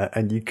helmet,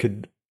 and you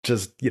could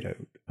just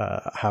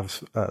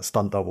have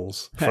stunt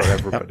doubles for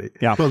everybody.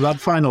 Yeah. Well, that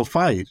final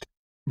fight,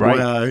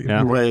 Right.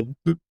 where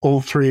all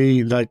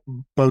three, like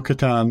Bo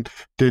Katan,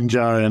 Din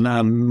Djarin,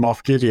 and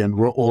Moff Gideon,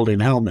 were all in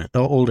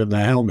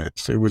their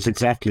helmets. It was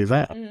exactly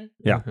that.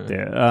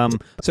 Yeah.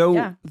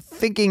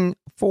 Thinking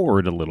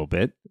forward a little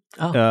bit,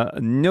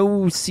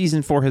 no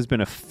season 4 has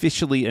been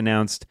officially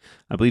announced.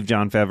 I believe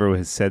Jon Favreau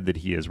has said that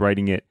he is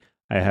writing it.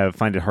 I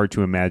find it hard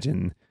to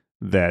imagine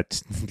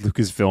that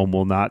Lucasfilm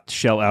will not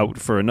shell out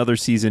for another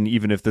season,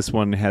 even if this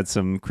one had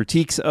some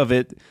critiques of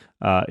it.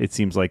 It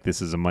seems like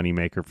this is a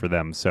moneymaker for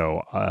them.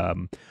 So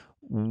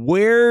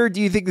where do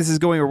you think this is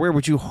going, or where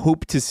would you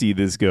hope to see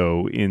this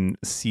go in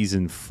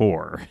season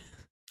 4?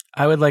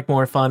 I would like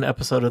more fun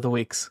episode of the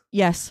weeks.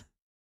 Yes.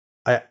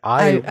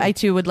 I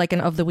too would like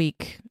an of the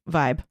week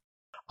vibe.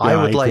 I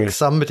would I like agree.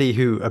 somebody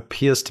who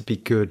appears to be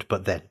good,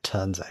 but then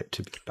turns out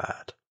to be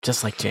bad.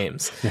 Just like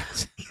James.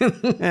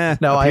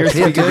 No, I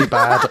appear to be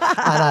bad, and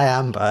I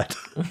am bad.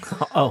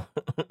 Oh.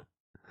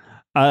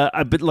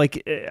 But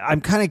like,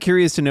 I'm kind of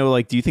curious to know,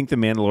 like, do you think the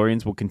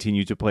Mandalorians will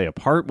continue to play a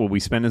part? Will we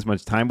spend as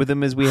much time with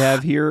them as we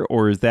have here,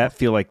 or does that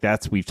feel like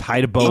we've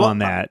tied a bow on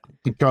that?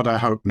 God, I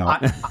hope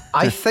not.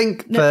 I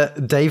think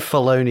that Dave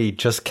Filoni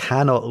just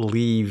cannot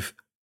leave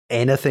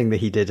anything that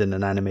he did in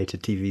an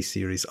animated TV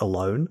series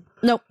alone.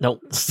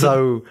 Nope.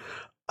 So,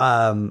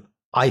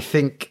 I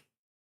think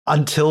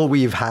until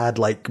we've had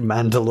like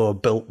Mandalore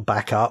built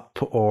back up,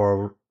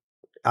 or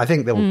I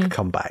think they'll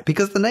come back,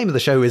 because the name of the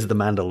show is The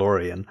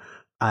Mandalorian,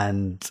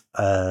 and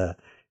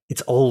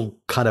it's all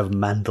kind of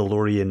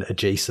Mandalorian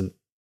adjacent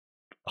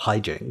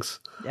hijinks.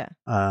 Yeah.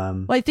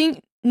 Well, I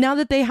think now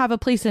that they have a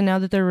place and now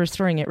that they're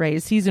restoring it,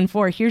 right? Season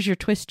 4, here's your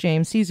twist,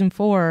 James. Season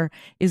 4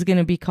 is going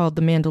to be called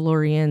The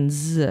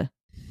Mandalorians.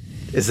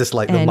 Is this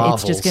like the and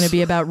Marvels? it's just going to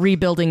be about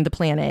rebuilding the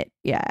planet.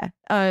 Yeah.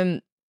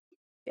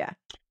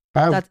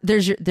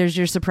 There's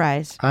your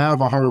surprise. I have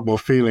a horrible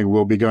feeling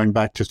we'll be going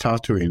back to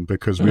Tatooine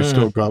because we've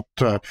still got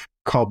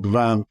Cobb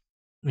Vanth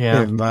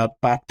in that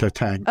Bacta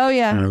tank. Oh,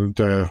 yeah.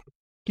 And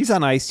He's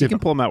on ice. You can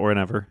pull him out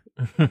whenever.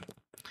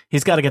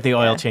 He's got to get the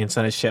oil changed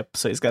on his ship,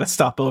 so he's got to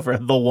stop over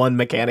the one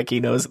mechanic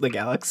he knows in the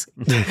galaxy.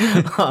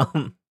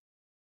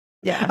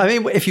 Yeah. I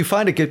mean, if you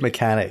find a good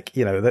mechanic,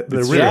 they're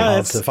really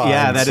hard to find.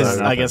 Yeah, that is.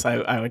 so- I guess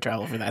I would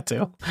travel for that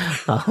too.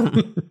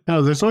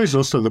 there's always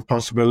also the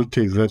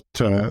possibility that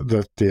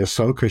that the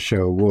Ahsoka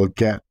show will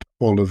get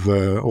all of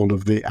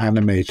the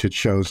animated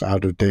shows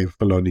out of Dave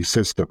Filoni's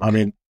system. I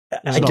mean,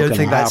 I don't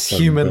think that's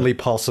humanly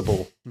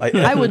possible.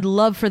 I would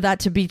love for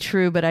that to be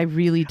true, but I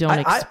really don't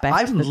expect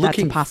I'm that's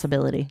a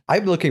possibility.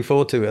 I'm looking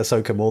forward to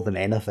Ahsoka more than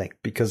anything,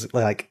 because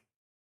like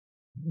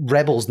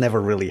Rebels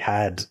never really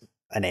had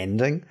an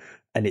ending,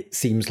 and it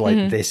seems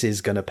like this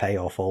is going to pay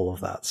off all of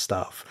that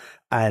stuff,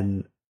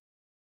 and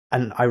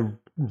I'm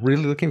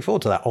really looking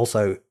forward to that.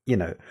 Also,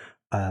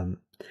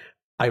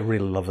 I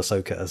really love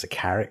Ahsoka as a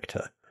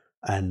character,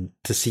 and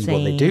to see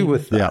what they do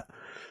with that. Yeah.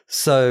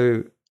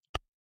 So,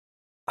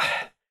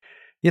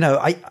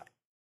 I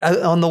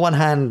on the one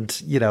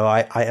hand,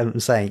 I am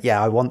saying,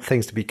 I want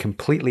things to be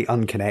completely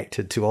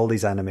unconnected to all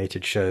these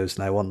animated shows,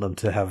 and I want them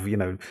to have,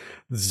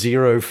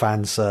 zero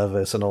fan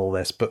service and all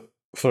this. But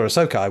for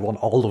Ahsoka, I want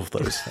all of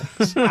those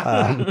things.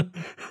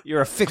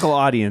 You're a fickle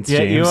audience, Yeah,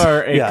 James. you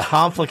are a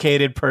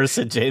complicated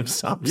person, James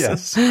Thompson.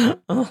 Yes.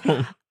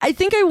 I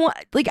think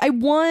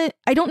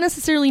I don't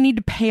necessarily need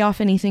to pay off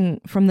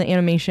anything from the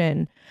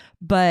animation,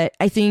 but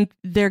I think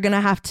they're going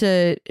to have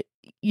to,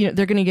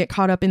 they're going to get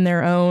caught up in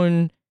their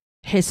own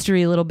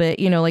history a little bit,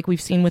 like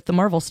we've seen with the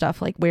Marvel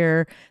stuff, like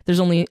where there's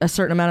only a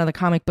certain amount of the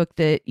comic book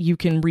that you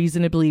can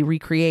reasonably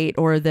recreate,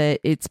 or that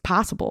it's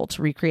possible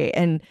to recreate.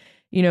 And,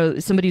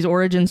 somebody's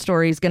origin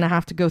story is going to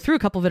have to go through a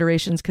couple of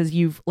iterations because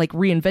you've like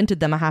reinvented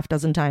them a half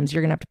dozen times.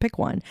 You're going to have to pick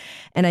one.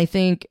 And I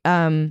think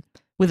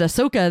with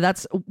Ahsoka,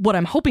 that's what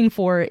I'm hoping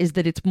for, is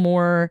that it's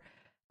more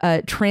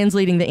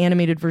translating the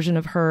animated version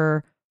of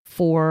her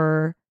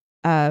for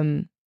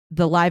the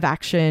live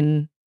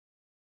action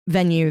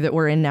venue that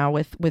we're in now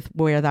with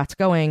where that's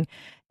going.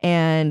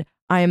 And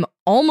I'm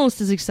almost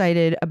as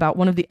excited about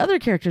one of the other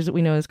characters that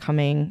we know is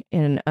coming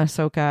in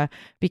Ahsoka,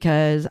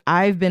 because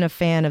I've been a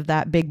fan of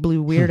that big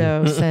blue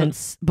weirdo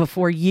since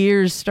before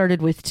years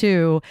started with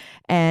 2,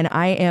 and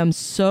I am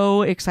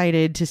so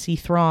excited to see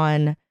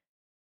Thrawn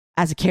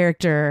as a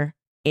character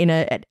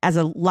as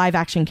a live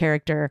action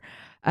character.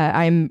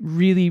 I'm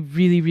really,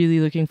 really, really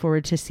looking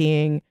forward to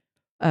seeing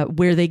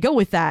where they go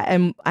with that.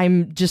 And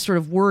I'm just sort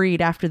of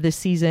worried after this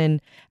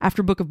season,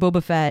 after Book of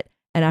Boba Fett,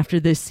 and after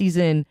this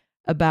season,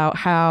 about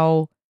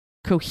how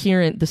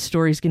coherent the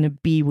story is going to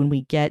be when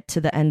we get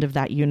to the end of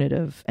that unit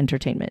of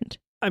entertainment.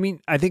 I mean,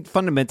 I think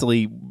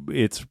fundamentally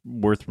it's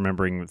worth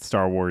remembering that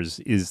Star Wars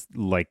is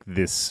like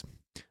this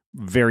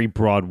very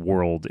broad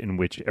world in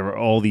which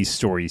all these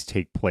stories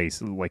take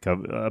place, like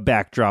a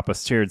backdrop, a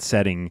shared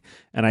setting.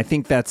 And I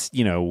think that's,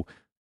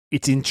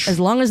 as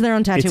long as they're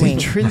on Tatooine.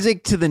 It's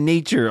intrinsic to the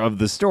nature of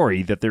the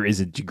story that there is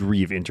a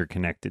degree of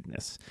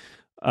interconnectedness.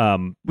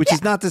 Which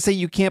is not to say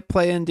you can't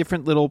play in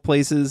different little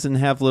places and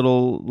have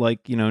little,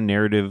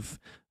 narrative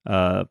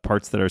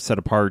parts that are set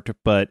apart,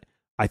 but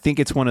I think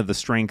it's one of the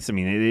strengths. I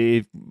mean,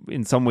 it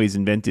in some ways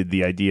invented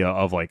the idea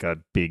of like a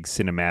big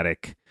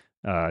cinematic,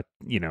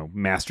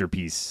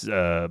 masterpiece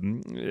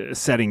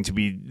setting to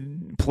be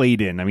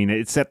played in. I mean,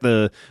 it set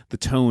the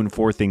tone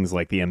for things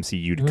like the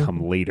MCU to come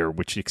later,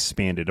 which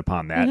expanded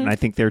upon that. And I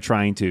think they're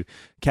trying to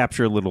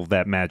capture a little of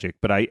that magic.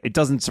 But it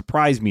doesn't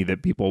surprise me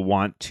that people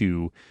want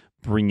to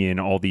bring in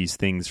all these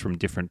things from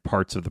different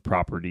parts of the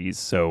properties.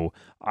 So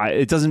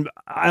I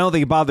don't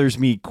think it bothers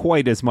me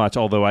quite as much,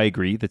 although I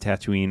agree the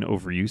Tatooine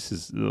overuse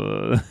is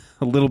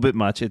a little bit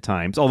much at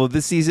times. Although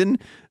this season,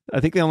 I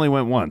think they only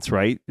went once,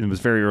 right? It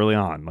was very early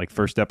on, like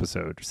first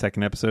episode,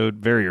 second episode,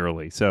 very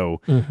early. So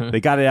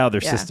they got it out of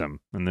their system,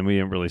 and then we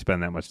didn't really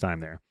spend that much time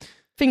there.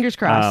 Fingers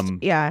crossed.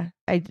 Yeah.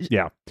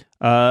 You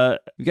got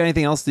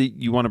anything else that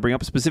you want to bring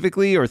up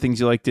specifically, or things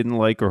you didn't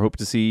like, or hope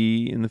to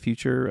see in the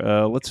future?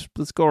 Let's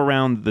go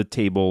around the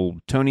table.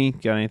 Tony,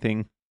 got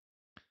anything?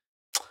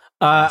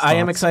 I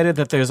am excited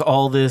that there's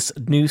all this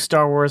new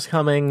Star Wars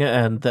coming,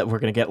 and that we're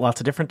going to get lots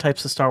of different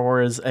types of Star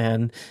Wars.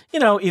 And,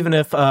 even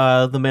if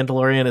The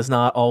Mandalorian is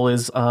not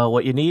always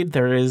what you need,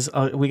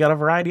 we got a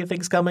variety of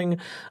things coming.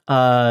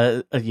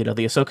 The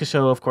Ahsoka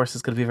show, of course,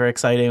 is going to be very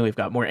exciting. We've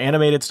got more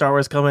animated Star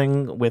Wars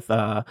coming with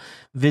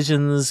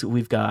Visions.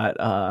 We've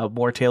got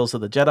more Tales of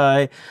the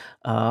Jedi,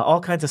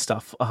 all kinds of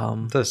stuff.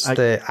 There's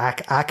the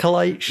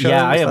Acolyte show.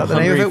 Yeah, I am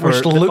hungry for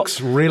which looks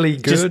really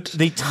good. Just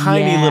the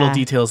tiny little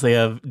details they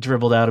have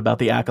dribbled out about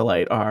the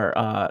Acolyte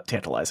are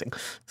tantalizing.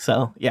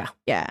 So, yeah.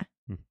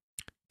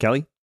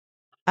 Kelly?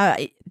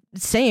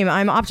 Same.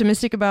 I'm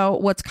optimistic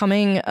about what's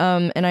coming,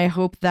 and I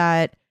hope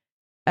that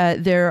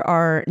there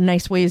are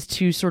nice ways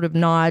to sort of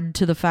nod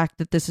to the fact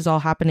that this is all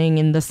happening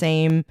in the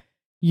same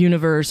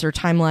universe or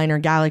timeline or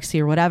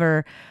galaxy or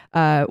whatever,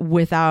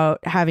 without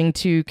having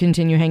to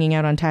continue hanging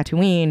out on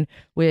Tatooine,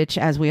 which,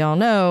 as we all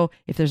know,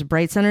 if there's a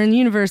bright center in the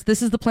universe,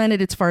 this is the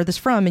planet it's farthest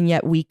from, and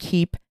yet we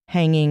keep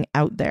hanging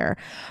out there.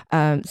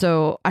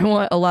 So I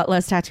want a lot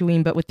less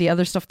Tatooine, but with the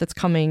other stuff that's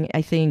coming,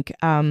 I think,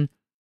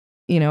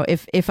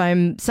 if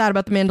I'm sad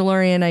about The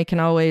Mandalorian, I can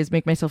always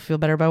make myself feel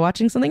better by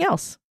watching something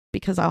else,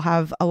 because I'll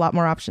have a lot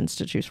more options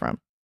to choose from.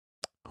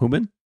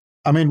 Human?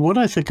 I mean, what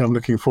I think I'm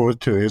looking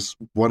forward to is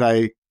what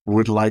I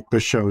would like the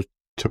show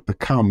to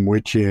become,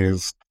 which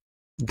is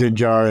Din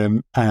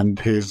Djarin and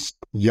his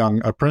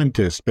young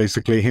apprentice,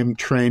 basically him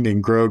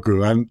training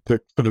Grogu, and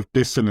the sort of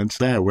dissonance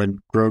there when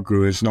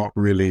Grogu is not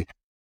really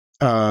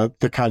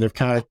the kind of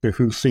character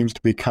who seems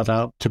to be cut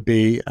out to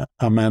be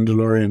a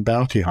Mandalorian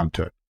bounty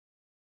hunter.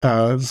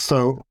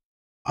 So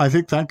I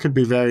think that could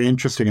be very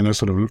interesting in a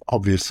sort of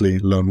obviously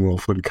lone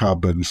wolf and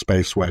cub and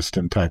space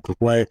western type of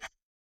way.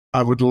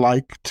 I would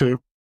like to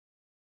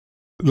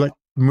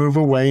move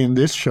away in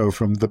this show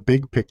from the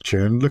big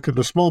picture and look at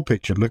the small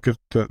picture, look at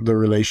the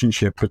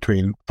relationship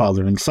between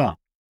father and son,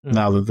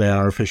 now that they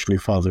are officially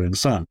father and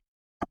son.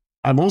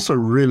 I'm also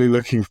really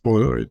looking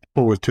forward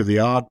to the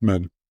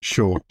Aardman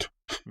short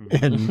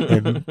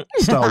in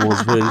Star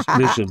Wars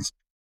Visions,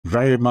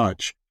 very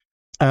much.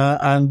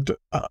 And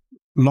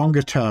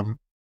longer term,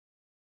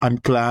 I'm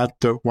glad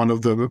that one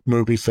of the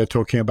movies they're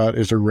talking about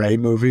is a Rey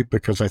movie,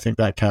 because I think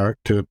that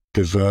character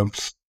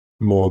deserves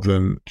more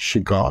than she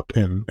got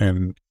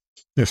in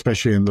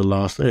especially in the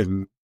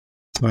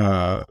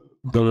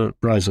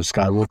Rise of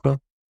Skywalker.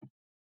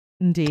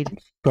 Indeed.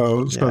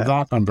 So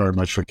that I'm very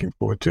much looking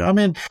forward to. I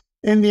mean,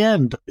 in the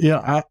end,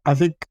 I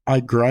think I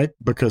gripe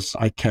because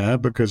I care,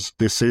 because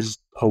this is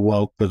a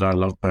world that I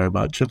love very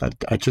much, and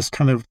I just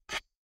kind of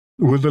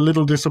was a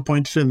little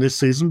disappointed in this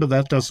season, but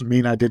that doesn't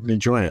mean I didn't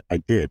enjoy it. I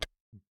did.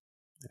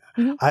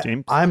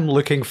 I'm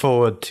looking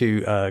forward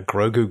to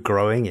Grogu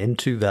growing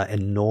into that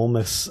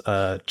enormous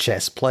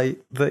chest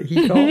plate that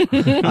he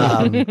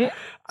got.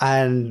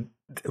 And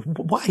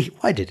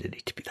why did it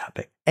need to be that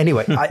big?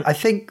 Anyway, I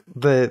think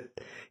the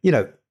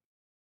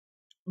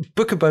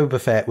Book of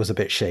Boba Fett was a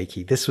bit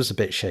shaky. This was a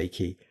bit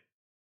shaky.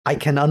 I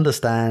can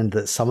understand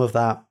that some of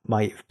that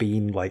might have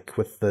been like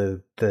with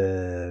the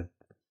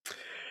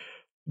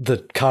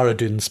Cara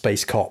Dune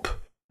Space Cop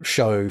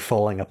show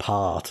falling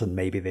apart, and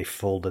maybe they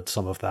folded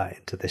some of that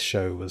into this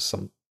show.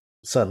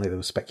 Certainly there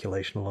was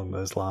speculation along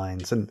those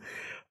lines, and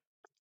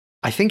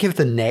I think if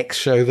the next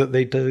show that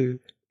they do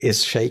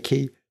is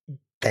shaky,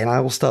 then I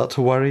will start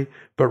to worry.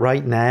 But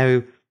right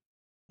now,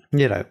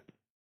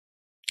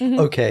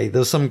 okay,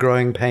 there's some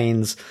growing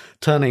pains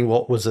turning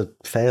what was a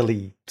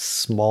fairly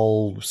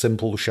small,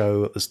 simple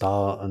show at the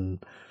start,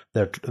 and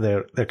they're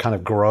kind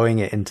of growing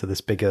it into this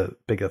bigger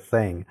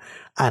thing.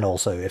 And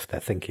also, if they're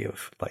thinking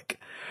of like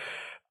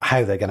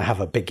how they're going to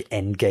have a big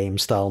Endgame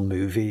style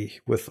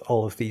movie with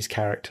all of these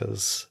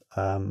characters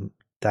down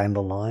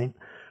the line.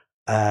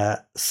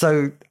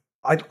 So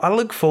I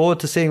look forward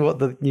to seeing what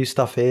the new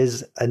stuff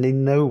is. And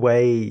in no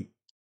way,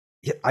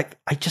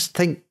 I just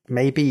think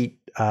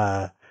maybe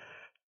don't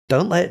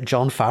let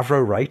Jon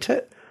Favreau write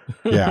it.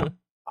 Yeah.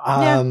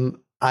 and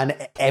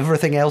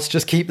everything else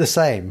just keep the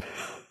same.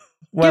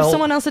 Give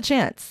someone else a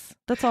chance.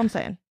 That's all I'm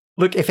saying.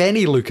 Look, if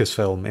any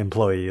Lucasfilm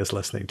employee is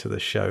listening to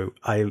this show,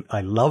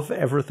 I love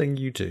everything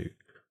you do.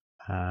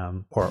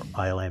 Or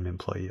ILM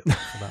employee,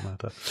 for that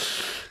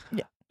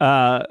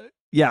matter.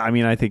 Yeah, I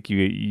mean, I think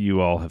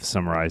you all have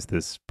summarized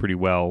this pretty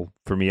well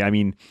for me. I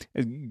mean,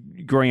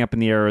 growing up in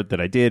the era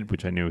that I did,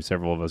 which I knew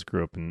several of us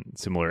grew up in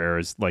similar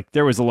eras, like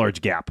there was a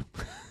large gap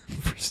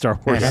for Star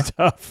Wars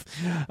stuff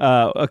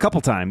a couple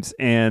times.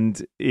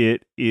 And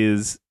it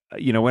is,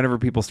 whenever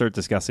people start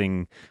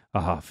discussing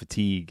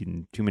fatigue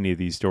and too many of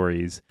these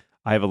stories,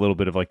 I have a little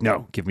bit of like,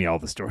 no, give me all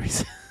the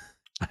stories.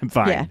 I'm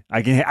fine. Yeah.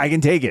 I can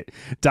take it.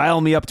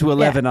 Dial me up to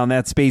 11 on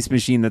that space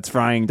machine that's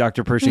frying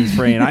Dr. Pershing's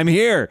brain. I'm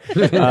here.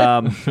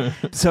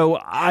 So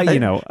I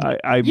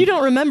you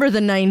don't remember the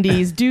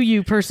 90s, do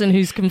you, person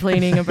who's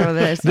complaining about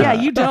this? Yeah,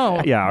 you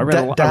don't. Yeah, I read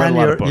a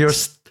lot of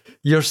books.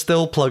 You're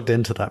still plugged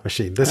into that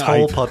machine. This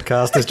whole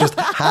podcast is just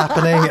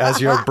happening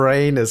as your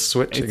brain is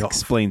switching off. It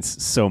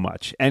explains so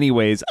much.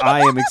 Anyways,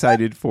 I am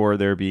excited for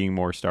there being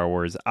more Star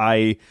Wars.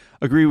 I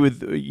agree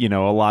with, a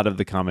lot of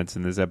the comments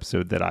in this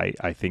episode that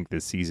I think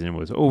this season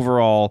was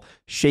overall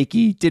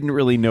shaky, didn't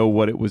really know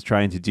what it was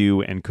trying to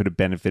do, and could have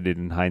benefited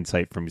in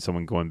hindsight from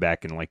someone going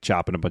back and like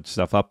chopping a bunch of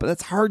stuff up. But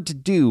that's hard to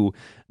do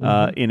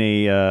in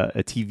a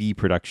TV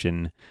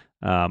production.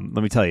 Let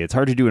me tell you, it's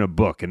hard to do in a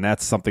book, and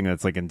that's something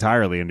that's like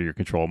entirely under your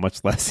control,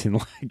 much less in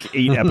like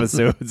 8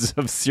 episodes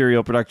of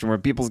serial production where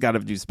people's got to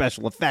do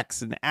special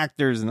effects and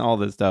actors and all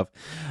this stuff.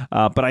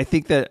 But I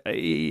think that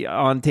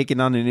taken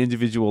on an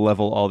individual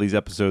level, all these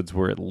episodes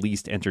were at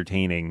least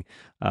entertaining,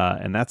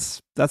 and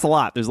that's a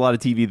lot. There's a lot of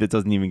TV that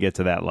doesn't even get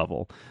to that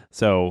level.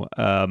 So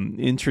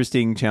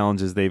interesting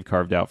challenges they've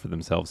carved out for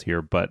themselves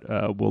here, but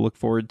we'll look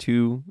forward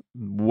to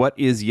what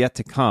is yet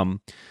to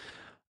come.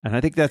 And I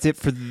think that's it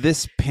for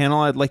this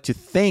panel. I'd like to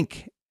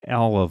thank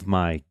all of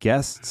my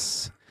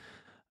guests.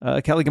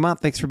 Kelly Gamont,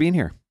 thanks for being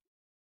here.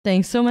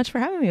 Thanks so much for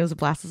having me. It was a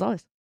blast as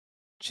always.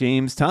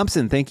 James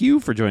Thompson, thank you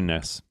for joining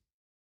us.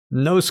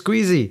 No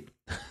squeezy.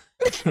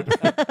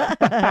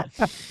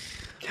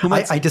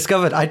 I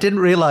discovered, I didn't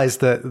realize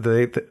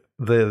that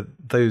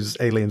those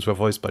aliens were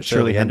voiced by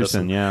Shirley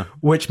Henderson, yeah,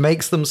 which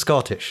makes them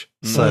Scottish.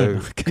 So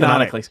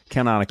canonically.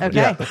 Okay.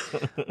 Yeah.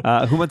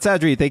 Houmat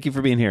Sadri, thank you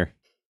for being here.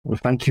 Well,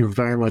 thank you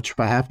very much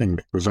for having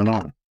me. It was an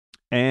honor.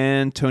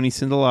 And Tony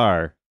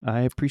Sindelar,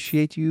 I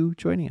appreciate you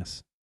joining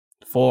us.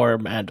 For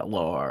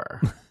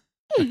Mandalore.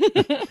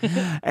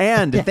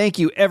 And thank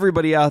you,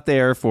 everybody out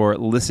there, for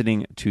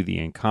listening to The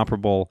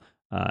Incomparable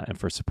and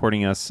for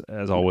supporting us,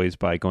 as always,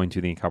 by going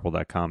to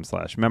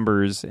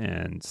theincomparable.com/members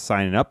and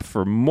signing up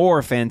for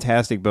more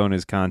fantastic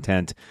bonus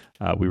content.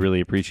 We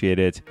really appreciate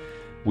it.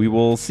 We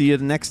will see you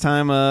the next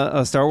time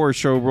a Star Wars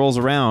show rolls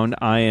around,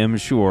 I am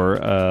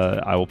sure.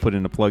 I will put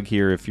in a plug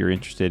here if you're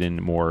interested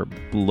in more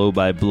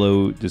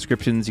blow-by-blow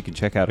descriptions. You can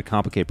check out A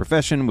Complicated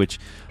Profession, which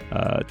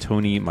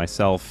Tony,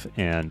 myself,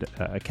 and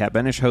Kat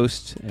Benish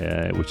host,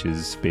 which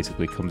is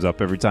basically comes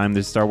up every time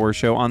there's a Star Wars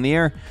show on the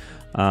air.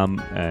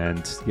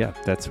 And yeah,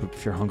 that's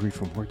if you're hungry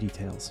for more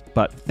details.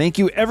 But thank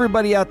you,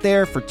 everybody out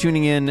there, for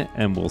tuning in,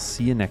 and we'll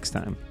see you next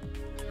time.